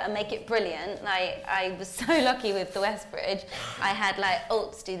it better, make it brilliant. Like, I was so lucky with the Westbridge. I had like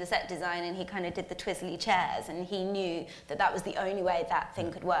Alps do the set design, and he kind of did the twizzly chairs, and he knew that was the only way that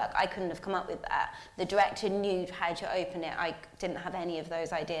thing could work. I couldn't have come up with that. The director knew how to open it. I didn't have any of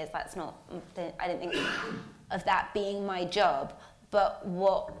those ideas. I didn't think of that being my job. But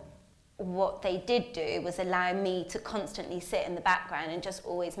what they did do was allow me to constantly sit in the background and just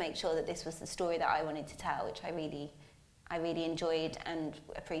always make sure that this was the story that I wanted to tell, which I really enjoyed and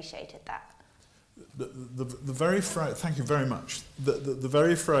appreciated that. The very phrase, thank you very much. The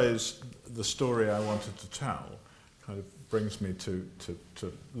very phrase, the story I wanted to tell, kind of brings me to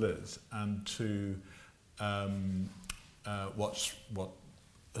Liz and to what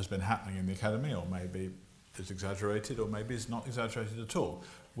has been happening in the Academy, or maybe is exaggerated, or maybe is not exaggerated at all,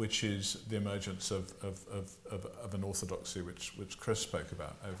 which is the emergence of an orthodoxy which Chris spoke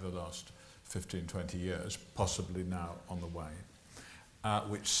about over the last 15, 20 years, possibly now on the way,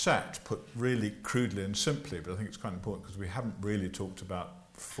 which Set put really crudely and simply, but I think it's quite important because we haven't really talked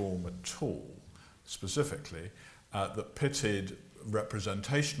about form at all, specifically, that pitted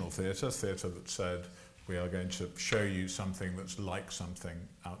representational theatre that said, we are going to show you something that's like something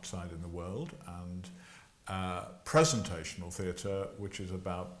outside in the world, and presentational theatre, which is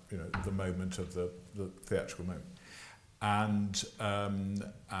about the moment of the theatrical moment, and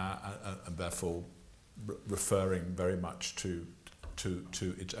therefore referring very much to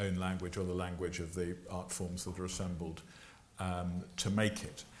its own language, or the language of the art forms that are assembled to make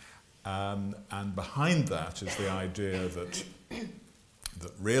it. And behind that is the idea that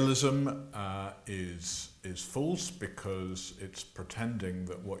realism is false because it's pretending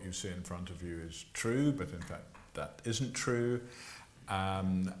that what you see in front of you is true, but in fact that isn't true.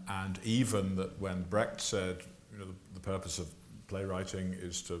 And even that when Brecht said, the purpose of playwriting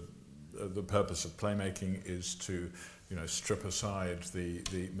is the purpose of playmaking is to, strip aside the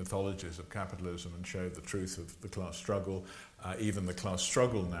mythologies of capitalism and show the truth of the class struggle. Even the class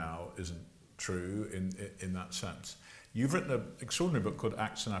struggle now isn't true in that sense. You've written an extraordinary book called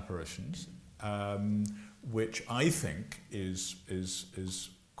Acts and Apparitions, which I think is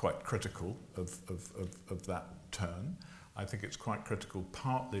quite critical of that turn. I think it's quite critical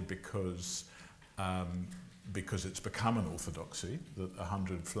partly because it's become an orthodoxy that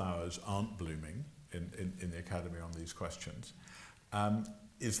 100 flowers aren't blooming in the Academy on these questions.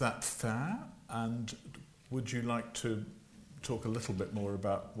 Is that fair? And would you like to talk a little bit more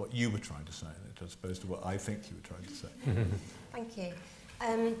about what you were trying to say in it, as opposed to what I think you were trying to say? Thank you.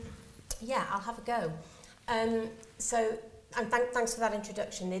 I'll have a go. Thanks for that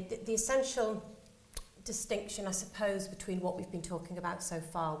introduction. The essential distinction, I suppose, between what we've been talking about so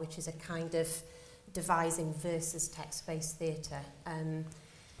far, which is a kind of devising versus text-based theatre,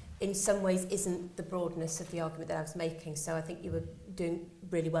 in some ways isn't the broadness of the argument that I was making. So I think you were doing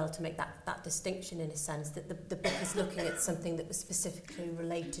really well to make that distinction, in a sense, that the book is looking at something that was specifically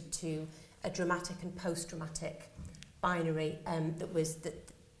related to a dramatic and post-dramatic binary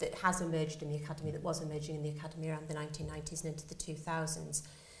that has emerged in the Academy, that was emerging in the Academy around the 1990s and into the 2000s.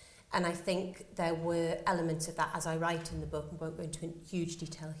 And I think there were elements of that, as I write in the book, and won't go into huge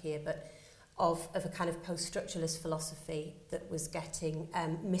detail here, but of a kind of post-structuralist philosophy that was getting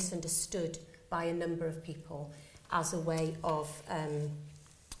misunderstood by a number of people as a way of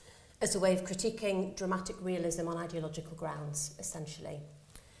critiquing dramatic realism on ideological grounds, essentially.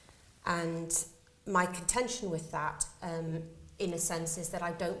 And my contention with that, in a sense, is that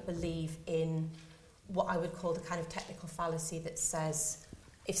I don't believe in what I would call the kind of technical fallacy that says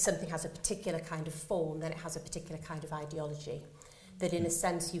if something has a particular kind of form, then it has a particular kind of ideology. that in a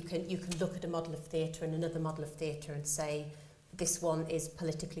sense you can look at a model of theatre and another model of theatre and say this one is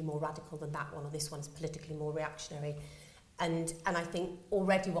politically more radical than that one, or this one is politically more reactionary. And I think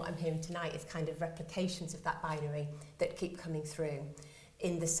already what I'm hearing tonight is kind of replications of that binary that keep coming through,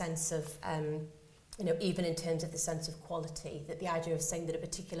 in the sense of, even in terms of the sense of quality, that the idea of saying that a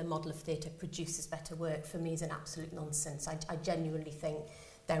particular model of theatre produces better work, for me, is an absolute nonsense. I genuinely think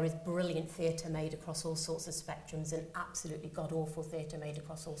there is brilliant theatre made across all sorts of spectrums and absolutely god-awful theatre made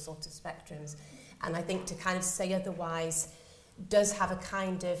across all sorts of spectrums. And I think to kind of say otherwise does have a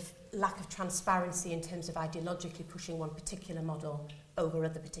kind of lack of transparency in terms of ideologically pushing one particular model over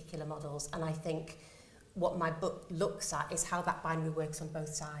other particular models. And I think what my book looks at is how that binary works on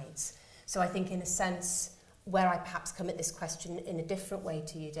both sides. So I think in a sense, where I perhaps come at this question in a different way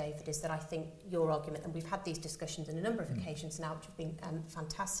to you, David, is that I think your argument, and we've had these discussions on a number of occasions now, which have been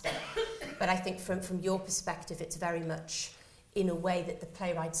fantastic, but I think from your perspective, it's very much in a way that the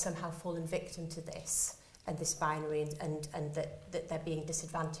playwrights somehow fallen victim to this, and this binary, and that they're being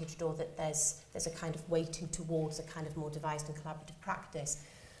disadvantaged, or that there's a kind of weighting towards a kind of more devised and collaborative practice.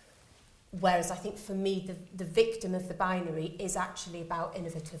 Whereas I think for me, the victim of the binary is actually about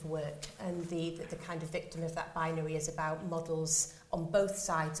innovative work, and the kind of victim of that binary is about models on both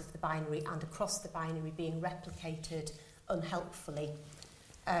sides of the binary and across the binary being replicated unhelpfully,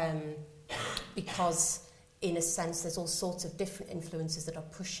 because in a sense there's all sorts of different influences that are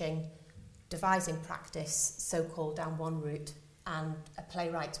pushing devising practice, so-called, down one route, and a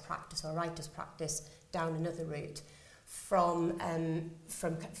playwright's practice or a writer's practice down another route. From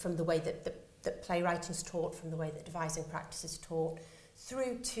the way that playwriting is taught, from the way that devising practice is taught,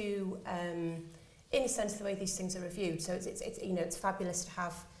 through to, in a sense, the way these things are reviewed. So it's fabulous to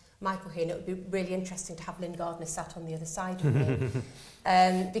have Michael here, and it would be really interesting to have Lynn Gardner sat on the other side of me,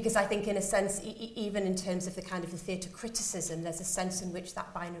 because I think, in a sense, even in terms of the kind of the theatre criticism, there's a sense in which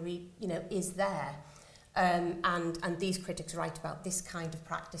that binary, is there. And these critics write about this kind of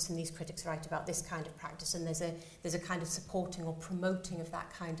practice, and these critics write about this kind of practice, and there's a kind of supporting or promoting of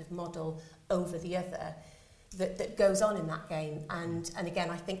that kind of model over the other that goes on in that game. And again,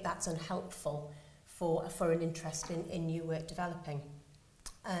 I think that's unhelpful for an interest in new work developing.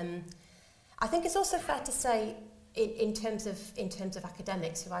 I think it's also fair to say, in terms of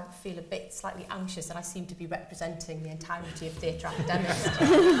academics, who I feel a bit slightly anxious that I seem to be representing the entirety of theatre academics.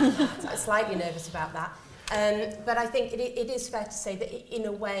 So I'm slightly nervous about that. But I think it is fair to say that in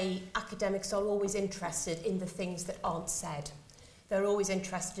a way, academics are always interested in the things that aren't said. They're always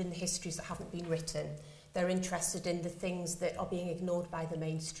interested in the histories that haven't been written. They're interested in the things that are being ignored by the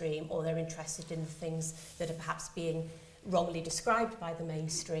mainstream, or they're interested in the things that are perhaps being wrongly described by the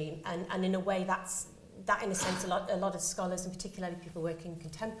mainstream. And in a way, that in a sense, a lot of scholars, and particularly people working in the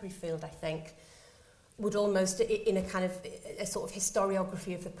contemporary field, I think, would almost, in a kind of a sort of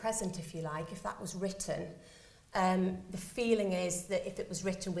historiography of the present, if you like, if that was written, the feeling is that if it was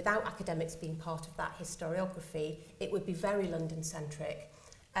written without academics being part of that historiography, it would be very London-centric.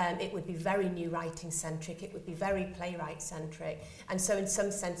 It would be very new writing-centric. It would be very playwright-centric. And so in some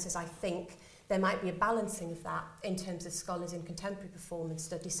senses, I think there might be a balancing of that in terms of scholars in contemporary performance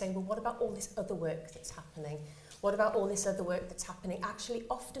studies saying, well, what about all this other work that's happening? What about all this other work that's happening? Actually,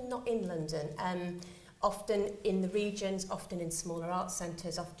 often not in London, often in the regions, often in smaller art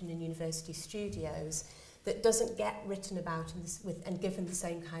centres, often in university studios, that doesn't get written about and given the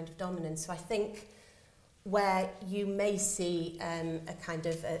same kind of dominance. So I think where you may see a kind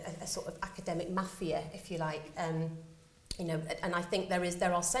of a sort of academic mafia, if you like, and I think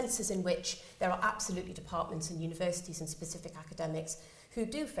there are senses in which there are absolutely departments and universities and specific academics who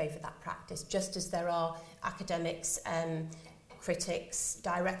do favour that practice, just as there are academics, critics,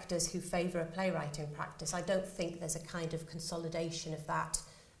 directors who favour a playwriting practice. I don't think there's a kind of consolidation of that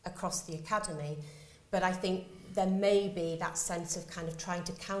across the academy, but I think there may be that sense of kind of trying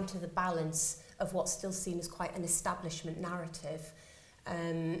to counter the balance of what's still seen as quite an establishment narrative,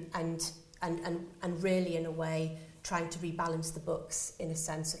 and really, in a way, trying to rebalance the books in a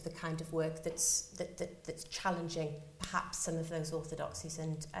sense of the kind of work that's challenging perhaps some of those orthodoxies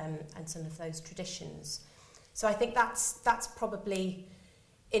and some of those traditions. So I think that's probably,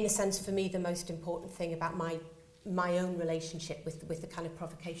 in a sense, for me, the most important thing about my own relationship with the kind of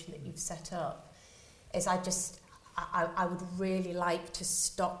provocation that you've set up, is I would really like to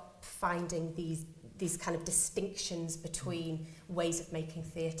stop finding these kind of distinctions between ways of making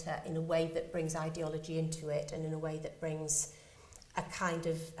theatre in a way that brings ideology into it, and in a way that brings a kind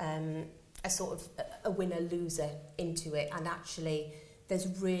of a sort of a winner-loser into it. And actually, there's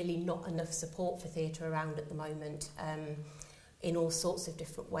really not enough support for theatre around at the moment. in all sorts of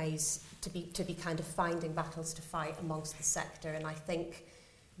different ways to be kind of finding battles to fight amongst the sector. And I think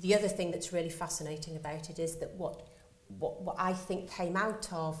the other thing that's really fascinating about it is that what I think came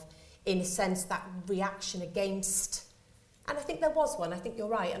out of, in a sense, that reaction against, and I think there was one, I think you're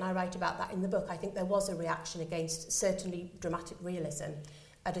right, and I write about that in the book, I think there was a reaction against certainly dramatic realism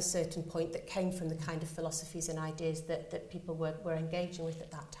at a certain point that came from the kind of philosophies and ideas that people were engaging with at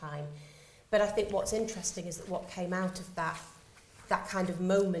that time. But I think what's interesting is that what came out of that kind of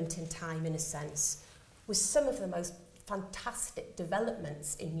moment in time, in a sense, was some of the most fantastic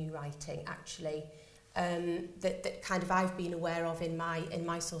developments in new writing, actually, that kind of I've been aware of in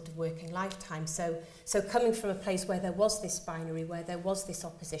my sort of working lifetime. So coming from a place where there was this binary, where there was this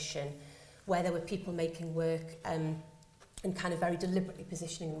opposition, where there were people making work and kind of very deliberately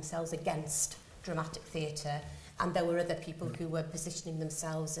positioning themselves against dramatic theatre, and there were other people who were positioning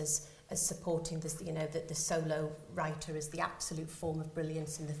themselves as supporting this, you know, the solo writer as the absolute form of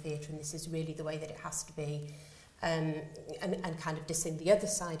brilliance in the theatre, and this is really the way that it has to be, and kind of dissing the other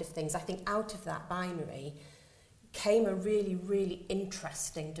side of things. I think out of that binary came a really, really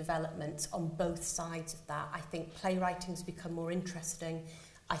interesting development on both sides of that. I think playwriting's become more interesting.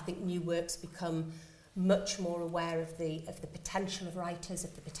 I think new works become much more aware of the potential of writers,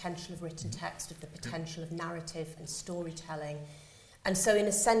 of the potential of written text, of the potential of narrative and storytelling. And so in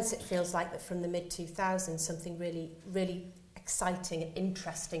a sense it feels like that from the mid-2000s something really, really exciting and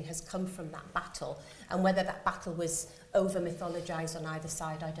interesting has come from that battle. And whether that battle was over-mythologized on either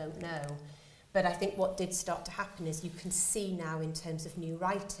side, I don't know. But I think what did start to happen is you can see now in terms of new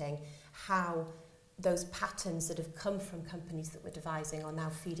writing how those patterns that have come from companies that were devising are now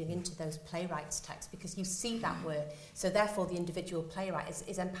feeding into those playwrights' texts, because you see that work. So therefore the individual playwright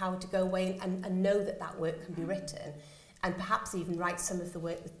is empowered to go away and know that that work can be written, and perhaps even write some of the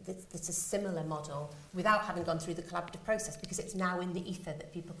work that's a similar model without having gone through the collaborative process, because it's now in the ether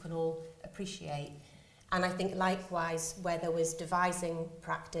that people can all appreciate. And I think likewise, where there was devising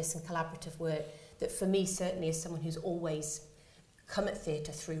practice and collaborative work, that for me, certainly as someone who's always come at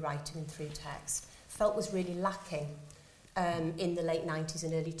theatre through writing and through text, felt was really lacking in the late 90s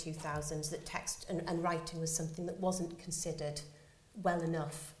and early 2000s, that text and writing was something that wasn't considered well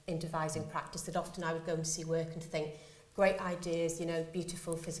enough in devising practice, that often I would go and see work and think, great ideas, you know,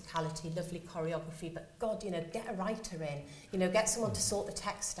 beautiful physicality, lovely choreography, but God, you know, get a writer in, you know, get someone to sort the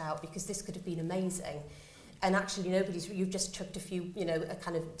text out, because this could have been amazing. And actually you've just chucked a few, you know, a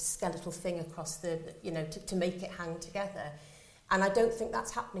kind of skeletal thing across the, you know, to make it hang together. And I don't think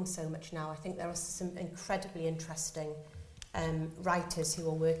that's happening so much now. I think there are some incredibly interesting writers who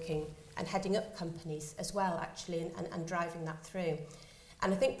are working and heading up companies as well, actually, and driving that through.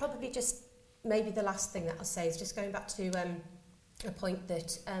 And I think probably just maybe the last thing that I'll say is just going back to a point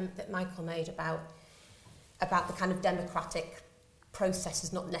that Michael made about the kind of democratic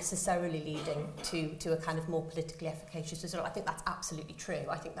processes not necessarily leading to a kind of more politically efficacious result. I think that's absolutely true.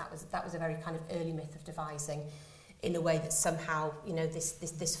 I think that was a very kind of early myth of devising, in a way that somehow, you know,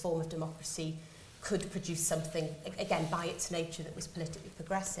 this form of democracy could produce something, again, by its nature, that was politically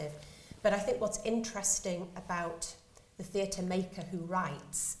progressive. But I think what's interesting about the theatre maker who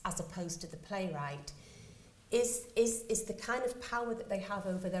writes, as opposed to the playwright, is the kind of power that they have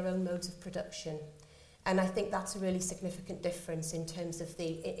over their own modes of production. And I think that's a really significant difference in terms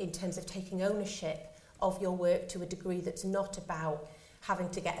of taking ownership of your work to a degree that's not about having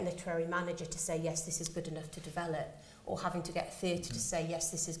to get a literary manager to say, yes, this is good enough to develop, or having to get a theatre to say, yes,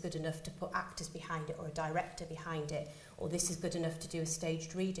 this is good enough to put actors behind it, or a director behind it, or this is good enough to do a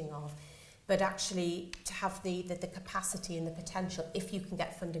staged reading of. But actually to have the capacity and the potential, if you can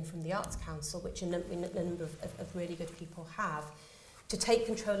get funding from the Arts Council, which a number of really good people have, to take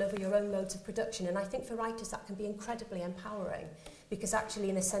control over your own modes of production. And I think for writers that can be incredibly empowering, because actually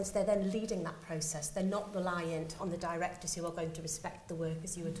in a sense they're then leading that process. They're not reliant on the directors who are going to respect the work,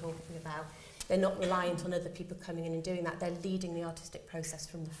 as you were talking about. They're not reliant on other people coming in and doing that. They're leading the artistic process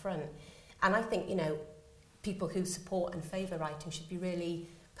from the front. And I think, you know, people who support and favour writing should be really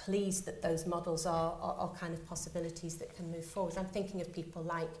pleased that those models are kind of possibilities that can move forward. I'm thinking of people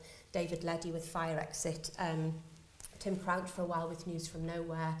like David Leddy with Fire Exit, Tim Crouch for a while with News from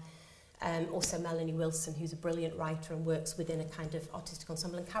Nowhere, also Melanie Wilson, who's a brilliant writer and works within a kind of artistic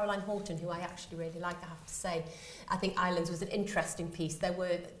ensemble, and Caroline Horton, who I actually really like, I have to say. I think Islands was an interesting piece. There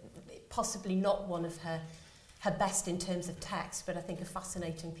were possibly not one of her best in terms of text, but I think a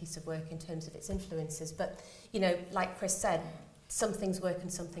fascinating piece of work in terms of its influences. But, you know, like Chris said, some things work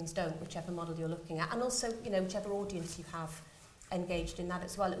and some things don't, whichever model you're looking at, and also, you know, whichever audience you have engaged in that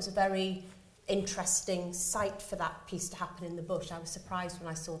as well. It was a very interesting site for that piece to happen in the Bush. I was surprised when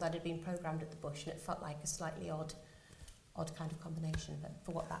I saw that it had been programmed at the Bush, and it felt like a slightly odd odd kind of combination, but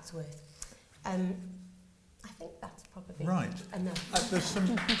for what that's worth. I think that's probably Right. enough. There's some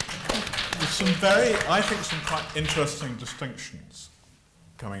very, I think, some quite interesting distinctions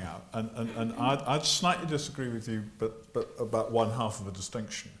coming out, and I'd slightly disagree with you, but about one half of a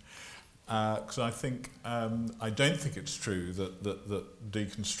distinction, because I think I don't think it's true that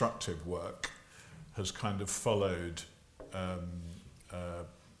deconstructive work has kind of followed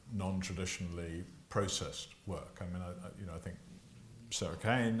non-traditionally processed work. I mean, I think Sarah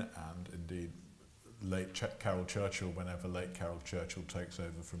Kane and indeed late Carol Churchill, whenever late Carol Churchill takes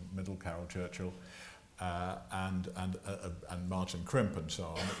over from middle Carol Churchill, and Martin Crimp and so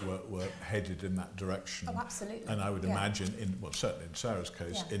on, were headed in that direction. Oh, absolutely. And I would imagine, certainly in Sarah's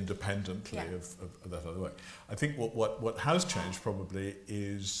case, independently of that other way. I think what has changed probably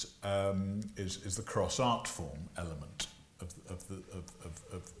is the cross art form element of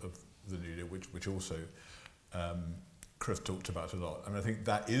the new deal, which also Chris talked about a lot. I mean, I think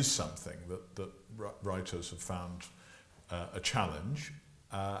that is something that writers have found a challenge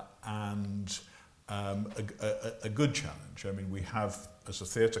and a good challenge. I mean, we have, as a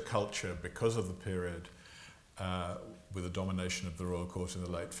theatre culture, because of the period with the domination of the Royal Court in the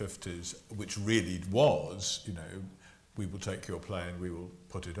late 50s, which really was, we will take your play and we will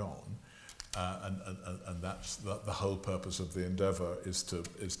put it on. And that's the whole purpose of the endeavour is to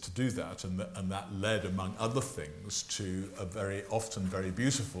do that, and that led, among other things, to a very often very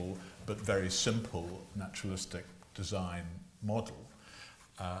beautiful but very simple naturalistic design model.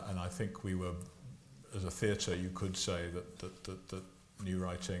 And I think we were, as a theatre, you could say that new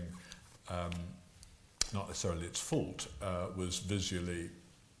writing, not necessarily its fault, was visually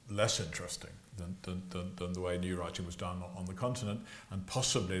less interesting than the way new writing was done on the continent, and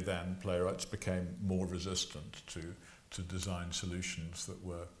possibly then playwrights became more resistant to design solutions that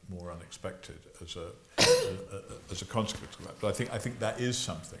were more unexpected as a consequence of that. But I think that is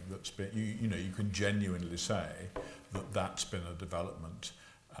something that's been, you can genuinely say that's been a development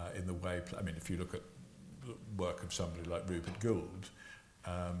in the way. I mean, if you look at the work of somebody like Rupert Gould,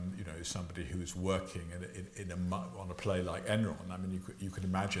 somebody who's working on a play like Enron. I mean, you could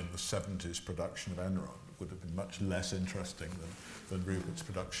imagine the 70s production of Enron would have been much less interesting than Rupert's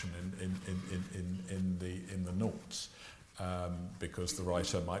production in the noughts, because the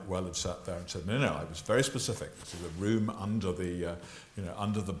writer might well have sat there and said, no, I was very specific. This is a room under the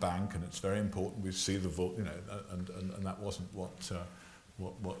under the bank, and it's very important we see the vault, and that wasn't what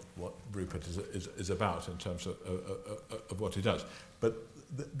Rupert is about in terms of what he does. But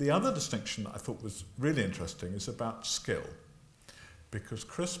the other distinction I thought was really interesting is about skill, because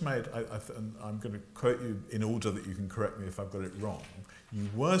Chris made, and I'm going to quote you in order that you can correct me if I've got it wrong, you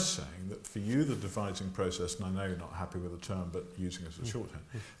were saying that for you the devising process, and I know you're not happy with the term but using it as a shorthand,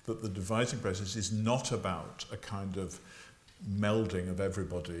 that the devising process is not about a kind of melding of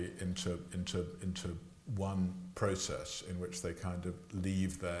everybody into one process in which they kind of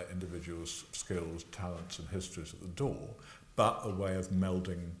leave their individual skills, talents and histories at the door, but a way of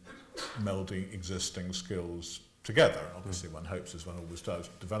melding existing skills together. And obviously one hopes, as one always does,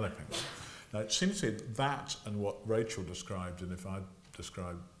 developing them. Now it seems to me that and what Rachel described, and if I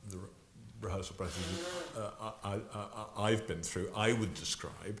describe the rehearsal processes I've been through, I would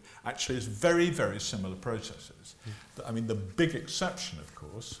describe actually as very, very similar processes. I mean, the big exception, of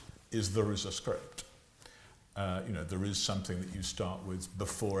course, is there is a script. There is something that you start with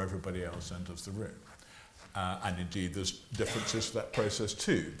before everybody else enters the room. And indeed, there's differences to that process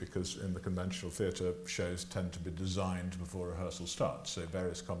too, because in the conventional theatre, shows tend to be designed before rehearsal starts. So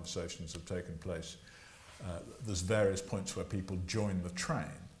various conversations have taken place. There's various points where people join the train,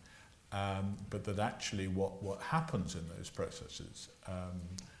 but that actually what happens in those processes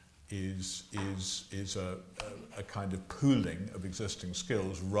is a kind of pooling of existing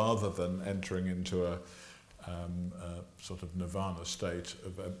skills rather than entering into a sort of nirvana state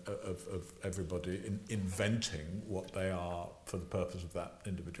of everybody inventing what they are for the purpose of that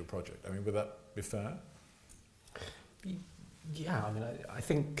individual project. I mean, would that be fair? Yeah, I mean, I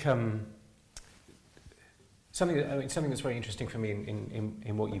think something that's very interesting for me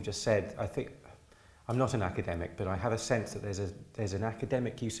in what you've just said. I think I'm not an academic, but I have a sense that there's an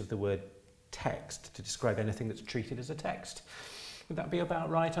academic use of the word text to describe anything that's treated as a text. Would that be about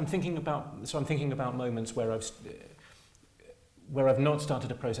right? I'm thinking about moments where I've not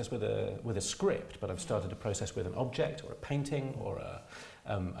started a process with a script, but I've started a process with an object or a painting or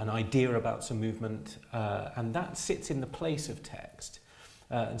an idea about some movement, and that sits in the place of text.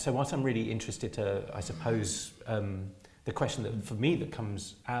 And so what I'm really interested to, I suppose, the question that for me that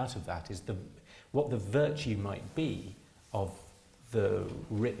comes out of that is what the virtue might be of the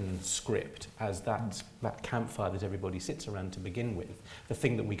written script as that campfire that everybody sits around to begin with, the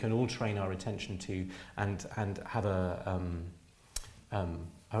thing that we can all train our attention to and have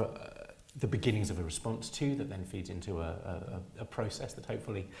the beginnings of a response to, that then feeds into a process that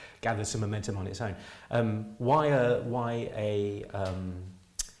hopefully gathers some momentum on its own. Why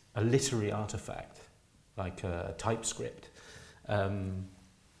a literary artifact like a typescript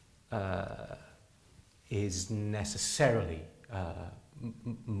is necessarily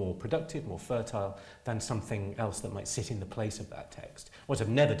more productive, more fertile than something else that might sit in the place of that text. What I've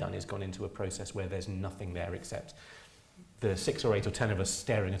never done is gone into a process where there's nothing there except the 6 or 8 or 10 of us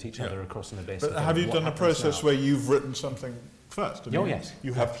staring at each other across an abyss. But have you done a process where you've written something first? Oh, yes.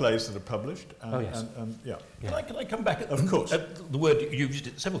 You have plays that are published. And, yes. Can I come back Of course. at the word, you've used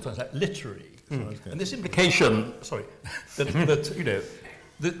it several times, like literary. And this implication, that you know,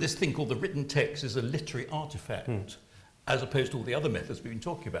 this thing called the written text is a literary artifact, as opposed to all the other methods we've been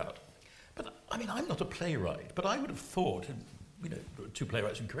talking about. But I mean, I'm not a playwright, but I would have thought, and, you know, 2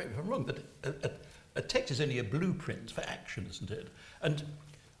 playwrights can correct me if I'm wrong, that a text is only a blueprint for action, isn't it? And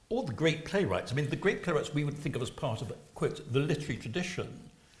all the great playwrights, I mean, the great playwrights we would think of as part of, quote, the literary tradition,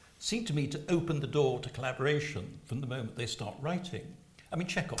 seem to me to open the door to collaboration from the moment they start writing. I mean,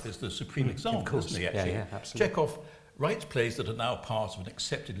 Chekhov is the supreme example, isn't he, actually? Yeah, absolutely. Chekhov writes plays that are now part of an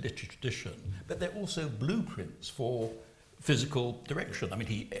accepted literary tradition, but they're also blueprints for physical direction. I mean,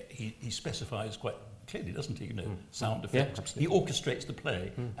 he specifies quite clearly, doesn't he? You know, sound effects. He orchestrates the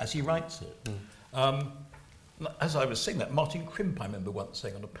play as he writes it. As I was saying that, Martin Crimp, I remember once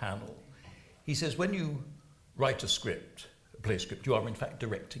saying on a panel, he says, when you write a script, a play script, you are in fact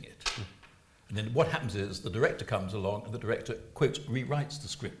directing it. And then what happens is the director comes along and the director, quote, rewrites the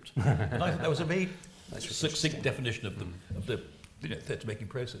script. And I thought that was a very succinct definition of the theatre making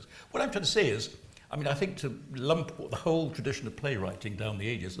process. What I'm trying to say is, I mean, I think to lump the whole tradition of playwriting down the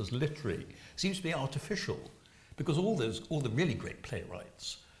ages as literary seems to be artificial, because all the really great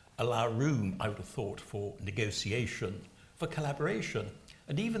playwrights allow room, I would have thought, for negotiation, for collaboration,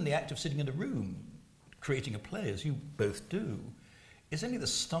 and even the act of sitting in a room creating a play, as you both do, is only the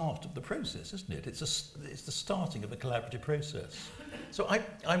start of the process, isn't it? It's the starting of a collaborative process. So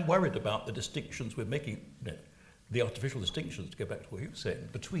I'm worried about the distinctions we're making, you know, the artificial distinctions, to go back to what you were saying,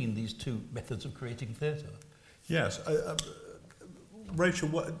 between these 2 methods of creating theatre. Yes. Rachel,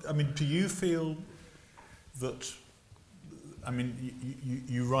 do you feel that, I mean,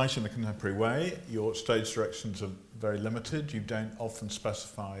 you write in a contemporary way, your stage directions are very limited, you don't often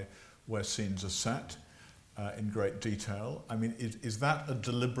specify where scenes are set in great detail. I mean, is that a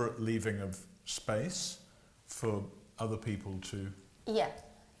deliberate leaving of space for other people to...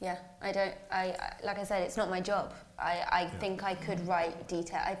 Yeah, I like I said, it's not my job. I think I could write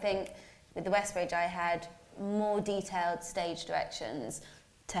detail. I think with the West Bridge I had more detailed stage directions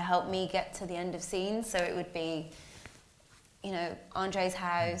to help me get to the end of scenes. So it would be, you know, Andre's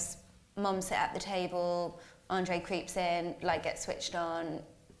house, Mum sit at the table, Andre creeps in, light gets switched on,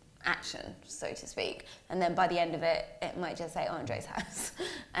 action, so to speak. And then by the end of it, it might just say Andre's house.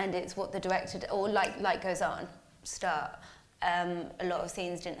 And it's what the director, or light goes on, start. A lot of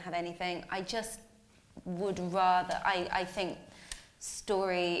scenes didn't have anything. I just would rather, I think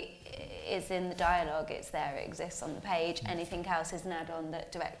story is in the dialogue, it's there, it exists on the page. Anything else is an add-on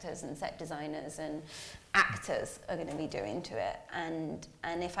that directors and set designers and actors are going to be doing to it. And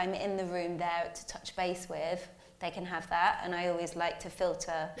if I'm in the room there to touch base with, they can have that. And I always like to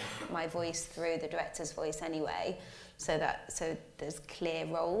filter my voice through the director's voice anyway, so there's clear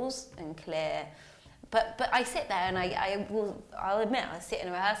roles and clear... But I sit there and I'll admit, I'll sit in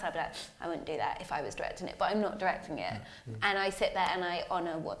a rehearsal, I'll be like, I wouldn't do that if I was directing it, but I'm not directing it. And I sit there and I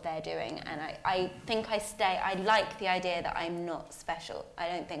honour what they're doing, and I think I like the idea that I'm not special. I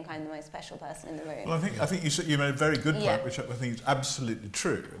don't think I'm the most special person in the room. Well, I think you made a very good point, which I think is absolutely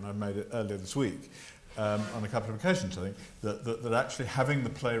true, and I made it earlier this week on a couple of occasions, I think, that actually having the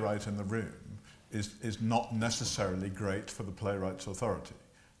playwright in the room is not necessarily great for the playwright's authority.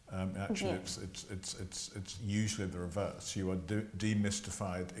 Actually, it's usually the reverse. You are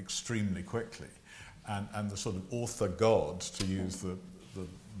demystified extremely quickly, and the sort of author god, to use the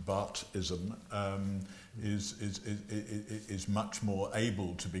Barthism, is much more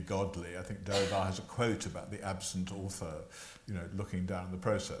able to be godly. I think Derrida has a quote about the absent author, you know, looking down the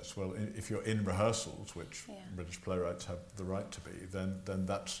process. Well, if you're in rehearsals, which British playwrights have the right to be, then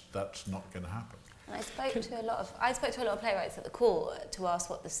that's not going to happen. And I spoke to a lot of playwrights at the court to ask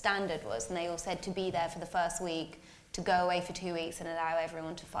what the standard was, and they all said to be there for the first week, to go away for 2 weeks and allow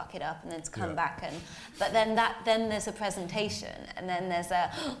everyone to fuck it up and then to come back but then there's a presentation and then there's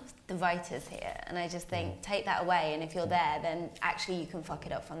the writers here, and I just think take that away, and if you're there then actually you can fuck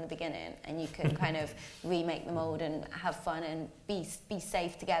it up from the beginning and you can kind of remake the mold and have fun and be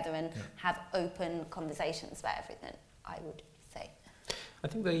safe together and have open conversations about everything, I would say. I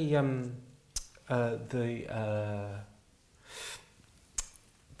think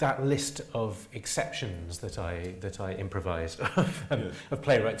that list of exceptions that I improvised of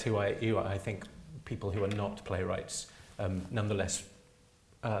playwrights who I think people who are not playwrights nonetheless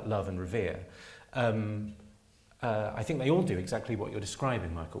love and revere. I think they all do exactly what you're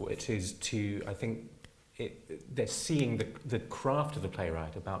describing, Michael, which is they're seeing the craft of the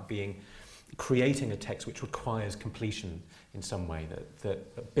playwright about creating a text which requires completion in some way,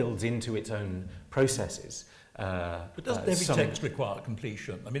 that builds into its own processes. But doesn't every text require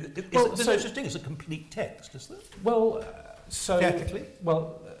completion? I mean, there's no such thing as a complete text, is there? Well, theatrically?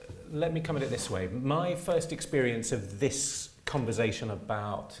 Let me come at it this way. My first experience of this conversation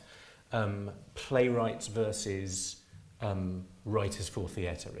about playwrights versus writers for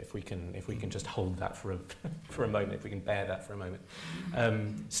theatre, if we can just hold that for a moment, if we can bear that for a moment,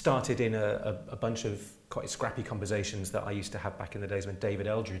 started in a bunch of quite scrappy conversations that I used to have back in the days when David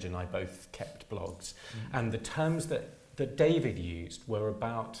Eldridge and I both kept blogs. And the terms that David used were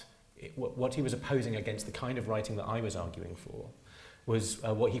about what he was opposing against the kind of writing that I was arguing for was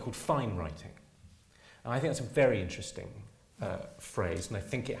what he called fine writing. And I think that's a very interesting phrase, and I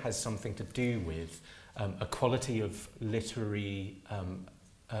think it has something to do with a quality of literary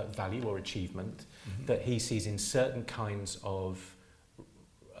value or achievement that he sees in certain kinds of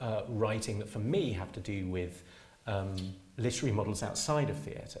writing that for me have to do with literary models outside of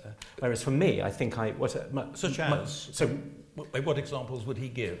theatre. Whereas for me, I think what examples would he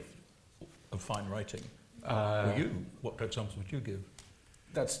give of fine writing? Or you? What examples would you give?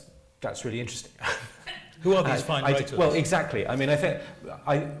 That's really interesting. Who are these fine writers? Well, exactly. I mean, let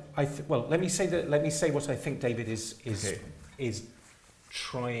me say what I think David is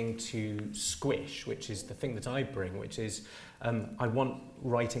trying to squish, which is the thing that I bring, which is I want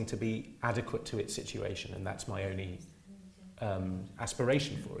writing to be adequate to its situation, and that's my only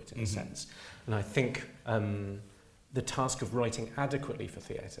aspiration for it, in a sense. And I think the task of writing adequately for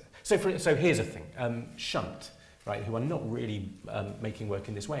theatre. So here's a thing. Shunt, right, who are not really making work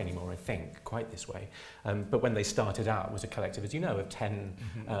in this way anymore, I think, quite this way. But when they started out, was a collective, as you know, of 10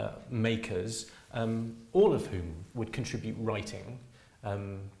 makers, all of whom would contribute writing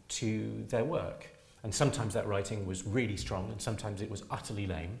to their work. And sometimes that writing was really strong, and sometimes it was utterly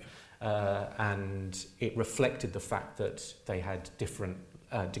lame. And it reflected the fact that they had different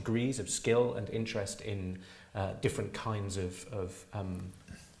degrees of skill and interest in different kinds of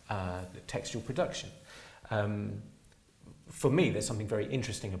textual production. For me, there's something very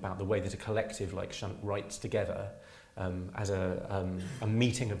interesting about the way that a collective like Shunt writes together as a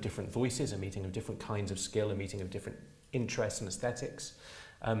meeting of different voices, a meeting of different kinds of skill, a meeting of different interests and aesthetics.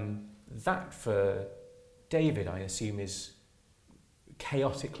 That, for David, I assume, is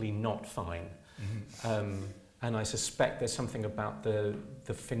chaotically not fine. And I suspect there's something about the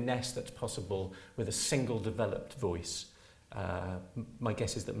finesse that's possible with a single developed voice. My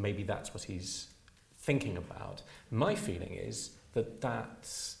guess is that maybe that's what he's thinking about. My feeling is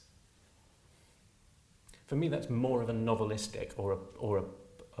that's, for me, that's more of a novelistic or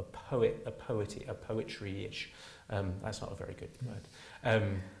a poetry-ish. That's not a very good word.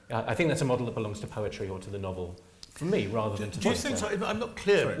 I think that's a model that belongs to poetry or to the novel, for me, rather than to. Do you think so? I'm not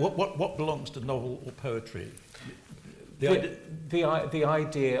clear. What belongs to novel or poetry? The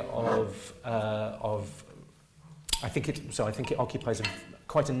idea of I think it occupies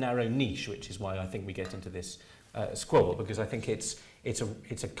quite a narrow niche, which is why I think we get into this squabble, because I think it's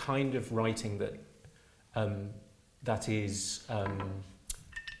a kind of writing that is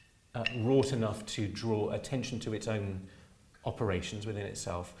wrought enough to draw attention to its own operations within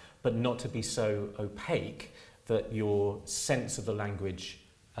itself, but not to be so opaque that your sense of the language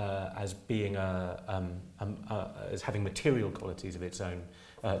as being as having material qualities of its own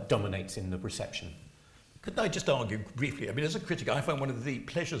dominates in the reception. Could I just argue briefly? I mean, as a critic, I find one of the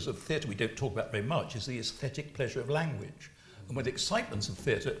pleasures of theatre we don't talk about very much is the aesthetic pleasure of language. And one of the excitements of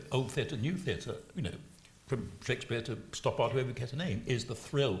theatre, old theatre, new theatre, from Shakespeare to Stoppard, whoever gets a name, is the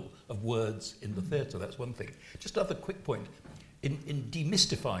thrill of words in the theatre. That's one thing. Just another quick point. In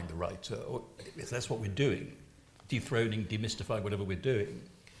demystifying the writer, or if that's what we're doing, dethroning, demystifying, whatever we're doing,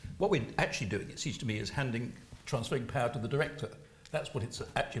 what we're actually doing, it seems to me, is transferring power to the director. That's what it's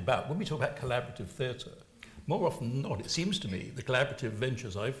actually about. When we talk about collaborative theatre, more often than not, it seems to me, the collaborative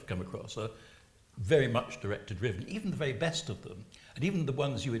ventures I've come across are very much director-driven, even the very best of them, and even the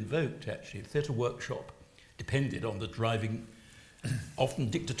ones you invoked, actually. Theatre Workshop depended on the driving, often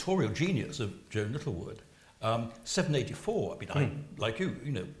dictatorial genius of Joan Littlewood. 784, I mean, like you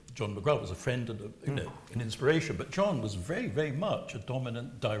know, John McGrath was a friend and an inspiration, but John was very, very much a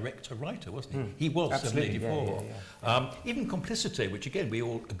dominant director-writer, wasn't he? He was. Absolutely, 784. yeah. Even Complicité, which again we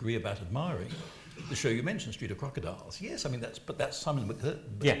all agree about admiring, the show you mentioned, Street of Crocodiles. Yes, I mean that's Simon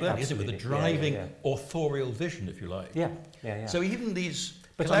McBurney, isn't it, with a driving authorial vision, if you like. Yeah. So even these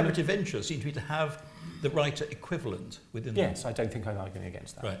But collaborative ventures seem to me to have the writer equivalent within them. Yes, I don't think I'm arguing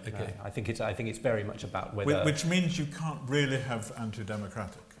against that. Right, okay. No, I think it's very much about whether... Which means you can't really have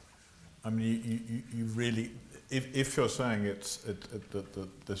anti-democratic. I mean, you really... If you're saying that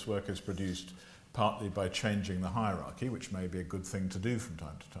this work is produced partly by changing the hierarchy, which may be a good thing to do from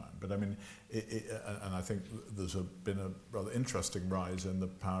time to time, but I mean, and I think there's been a rather interesting rise in the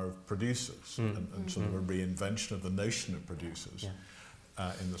power of producers and sort of a reinvention of the notion of producers.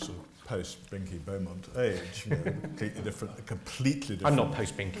 In the sort of post-Binky Beaumont age, you know, completely different. I'm not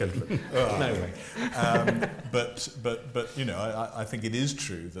post-Binky. No way. But you know, I think it is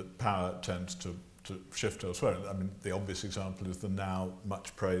true that power tends to shift elsewhere. I mean, the obvious example is the now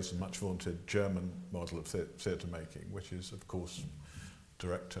much praised and much vaunted German model of theatre making, which is, of course,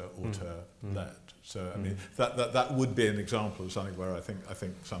 director, auteur led. So I mean, that would be an example of something where I think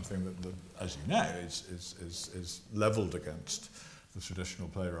something that as you know, is levelled against the traditional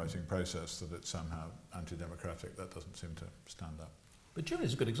playwriting process, that it's somehow anti-democratic. That doesn't seem to stand up. But Julie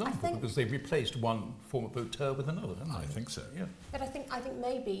is a good example because they've replaced one form of auteur with another, haven't they? I think so. Yeah. But I think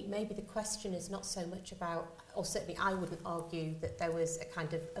maybe the question is not so much about, or certainly I would argue that there was a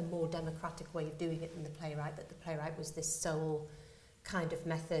kind of a more democratic way of doing it than the playwright, that the playwright was this sole kind of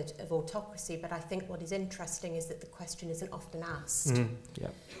method of autocracy. But I think what is interesting is that the question isn't often asked.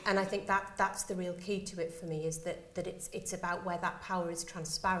 And I think that's the real key to it for me, is that it's about where that power is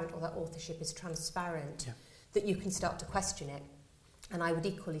transparent, or that authorship is transparent, that you can start to question it. And I would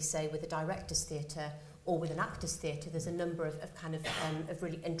equally say with a director's theatre or with an actor's theatre, there's a number of of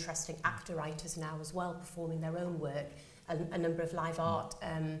really interesting actor writers now as well, performing their own work, and a number of live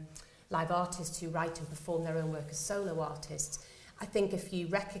artists who write and perform their own work as solo artists. I think if you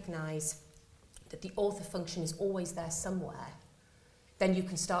recognise that the author function is always there somewhere, then you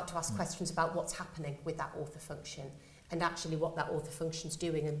can start to ask questions about what's happening with that author function, and actually what that author function's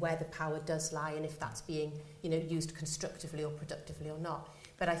doing, and where the power does lie, and if that's being, you know, used constructively or productively or not.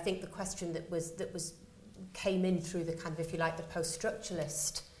 But I think the question that came in through the kind of, if you like, the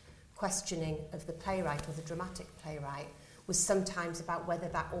post-structuralist questioning of the playwright or the dramatic playwright was sometimes about whether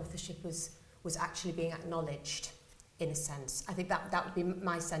that authorship was actually being acknowledged, in a sense. I think that would be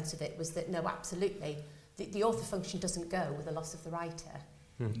my sense of it, was that no, absolutely, the author function doesn't go with the loss of the writer.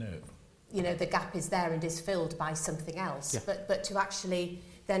 No. You know, the gap is there and is filled by something else. But to actually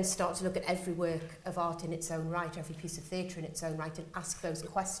then start to look at every work of art in its own right, every piece of theatre in its own right, and ask those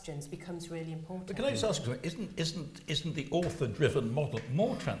questions becomes really important. But can I just ask you, isn't the author-driven model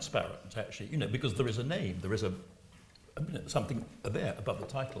more transparent, actually? You know, because there is a name, there is something there above the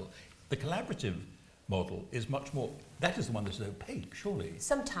title. The collaborative model is much more, that is the one that is opaque, surely.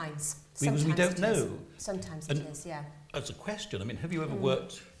 Sometimes Because we don't know. Sometimes it is, yeah. As a question, I mean, have you ever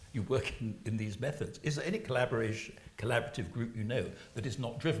worked, you work in these methods, is there any collaborative group you know that is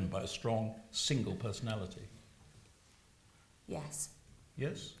not driven by a strong single personality? Yes.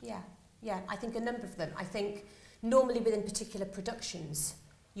 Yes? Yeah, I think a number of them. I think normally within particular productions,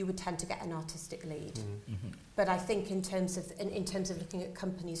 you would tend to get an artistic lead. But I think in terms of looking at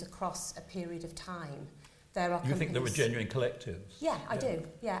companies across a period of time, there are. You think there were genuine collectives? Yeah, I do.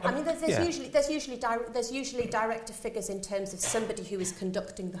 Yeah, I mean, there's usually director figures in terms of somebody who is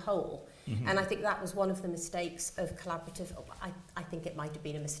conducting the whole, and I think that was one of the mistakes of collaborative. I think it might have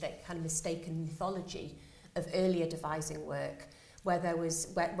been a mistake, kind of mistaken mythology of earlier devising work, where there was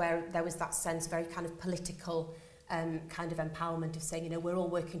that sense, very kind of political. Kind of empowerment of saying, you know, we're all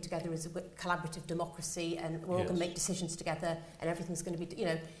working together as a collaborative democracy, and we're all going to make decisions together, and everything's going to be, you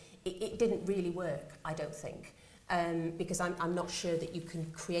know, it didn't really work, I don't think, because I'm not sure that you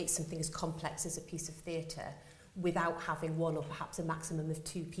can create something as complex as a piece of theatre without having one or perhaps a maximum of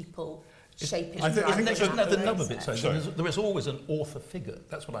two people shaping. I think there's another bit. There is always an author figure.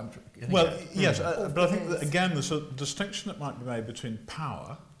 That's what I'm. Well, yes, but I think that, again, there's a distinction that might be made between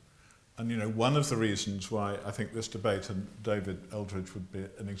power. And, you know, one of the reasons why I think this debate, and David Eldridge would be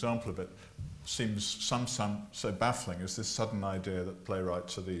an example of it, seems some so baffling, is this sudden idea that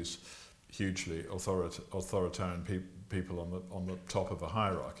playwrights are these hugely authoritarian people on the top of a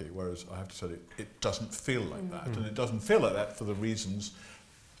hierarchy, whereas I have to say it doesn't feel like that. And it doesn't feel like that for the reasons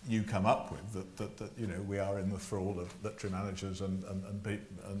you come up with, that you know, we are in for all of literary managers and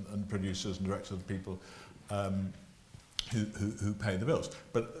producers and directors and people who pay the bills.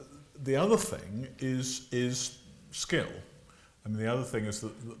 But the other thing is skill. I mean, the other thing is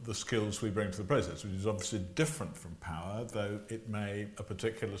the skills we bring to the process, which is obviously different from power, though a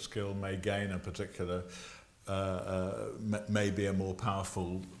particular skill may gain a particular, may be a more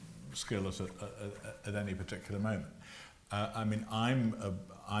powerful skill at any particular moment. I mean, I'm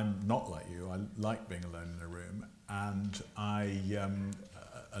not like you. I like being alone in a room, and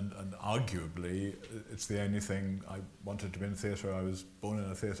and arguably it's the only thing I wanted to be in theatre. I was born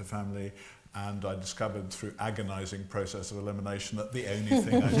in a theatre family, and I discovered through agonising process of elimination that the only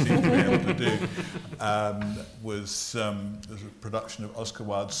thing I seemed to be able to do was a production of Oscar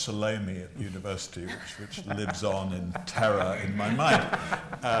Wilde's Salome at university, which lives on in terror in my mind.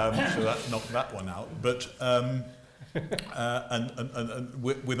 So that knocked that one out. But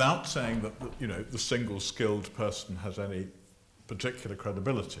without saying that, you know, the single skilled person has any particular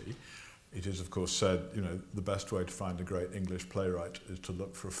credibility, it is, of course, said, you know, the best way to find a great English playwright is to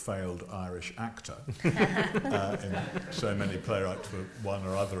look for a failed Irish actor. And so many playwrights were one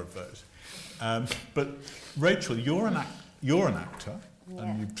or other of those. But Rachel, you're an actor, Yeah.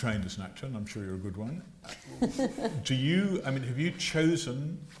 and you've trained as an actor, and I'm sure you're a good one. Have you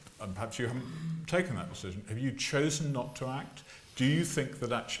chosen, and perhaps you haven't taken that decision, have you chosen not to act? Do you think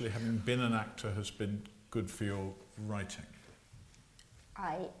that actually having been an actor has been good for your writing?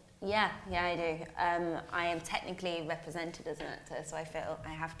 Yeah, I do. I am technically represented as an actor, so I feel I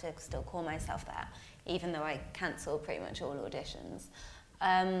have to still call myself that, even though I cancel pretty much all auditions.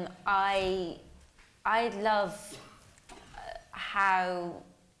 I love how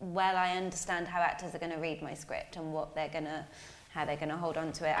well I understand how actors are going to read my script and how they're going to hold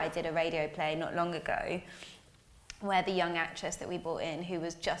on to it. I did a radio play not long ago where the young actress that we brought in, who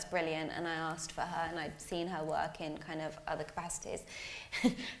was just brilliant, and I asked for her, and I'd seen her work in kind of other capacities,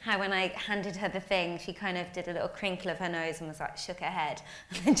 how when I handed her the thing, she kind of did a little crinkle of her nose and was like, shook her head,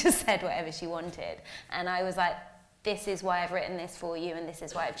 and then just said whatever she wanted. And I was like, this is why I've written this for you, and this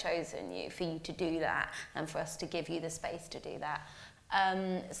is why I've chosen you, for you to do that, and for us to give you the space to do that.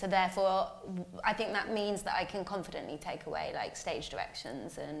 So therefore, I think that means that I can confidently take away like stage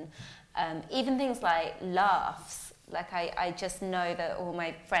directions and even things like laughs. Like I just know that all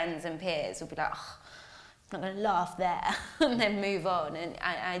my friends and peers will be like, oh, I'm not going to laugh there, and then move on. And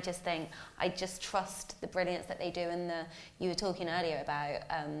I just think, I just trust the brilliance that they do. And you were talking earlier about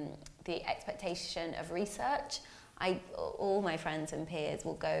the expectation of research. All my friends and peers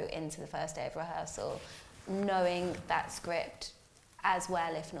will go into the first day of rehearsal knowing that script as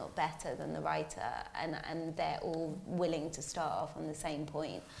well, if not better, than the writer, and they're all willing to start off on the same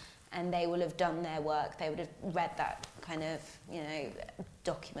point, and they will have done their work. They would have read that kind of, you know,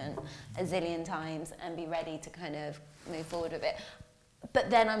 document a zillion times and be ready to kind of move forward with it.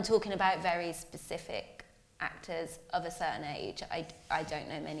 But then I'm talking about very specific actors of a certain age. I don't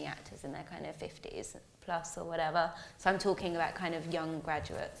know many actors in their kind of 50s plus or whatever, so I'm talking about kind of young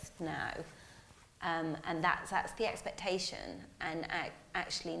graduates now. And that's the expectation, and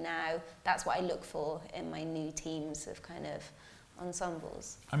actually now that's what I look for in my new teams of kind of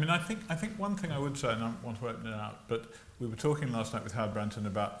ensembles. I mean, I think one thing I would say, and I don't want to open it out, but we were talking last night with Howard Branton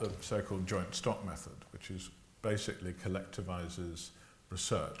about the so-called joint stock method, which is basically collectivises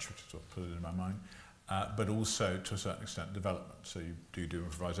research, which is what put it in my mind, but also to a certain extent development. So you do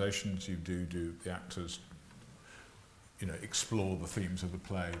improvisations, you do the actors, you know, explore the themes of the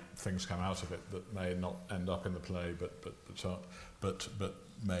play. Things come out of it that may not end up in the play, but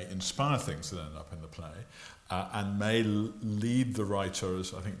may inspire things that end up in the play, and may lead the writer,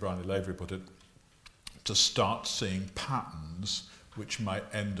 as I think Bryony Lavery put it, to start seeing patterns which might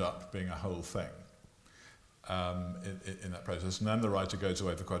end up being a whole thing in that process. And then the writer goes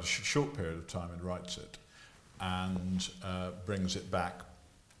away for quite a short period of time and writes it, and brings it back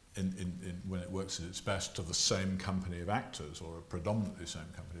when it works at its best to the same company of actors, or a predominantly same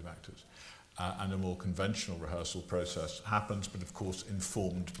company of actors, and a more conventional rehearsal process happens, but of course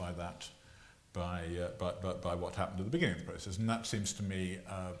informed by that, by what happened at the beginning of the process. And that seems to me,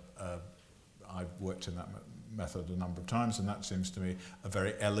 I've worked in that method a number of times, and that seems to me a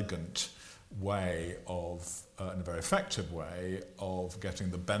very elegant way of, and a very effective way of getting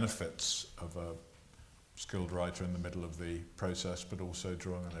the benefits of a skilled writer in the middle of the process, but also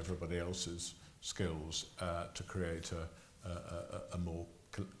drawing on everybody else's skills to create a more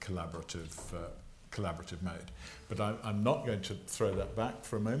collaborative mode. But I'm not going to throw that back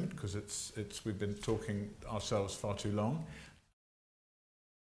for a moment, because we've been talking ourselves far too long.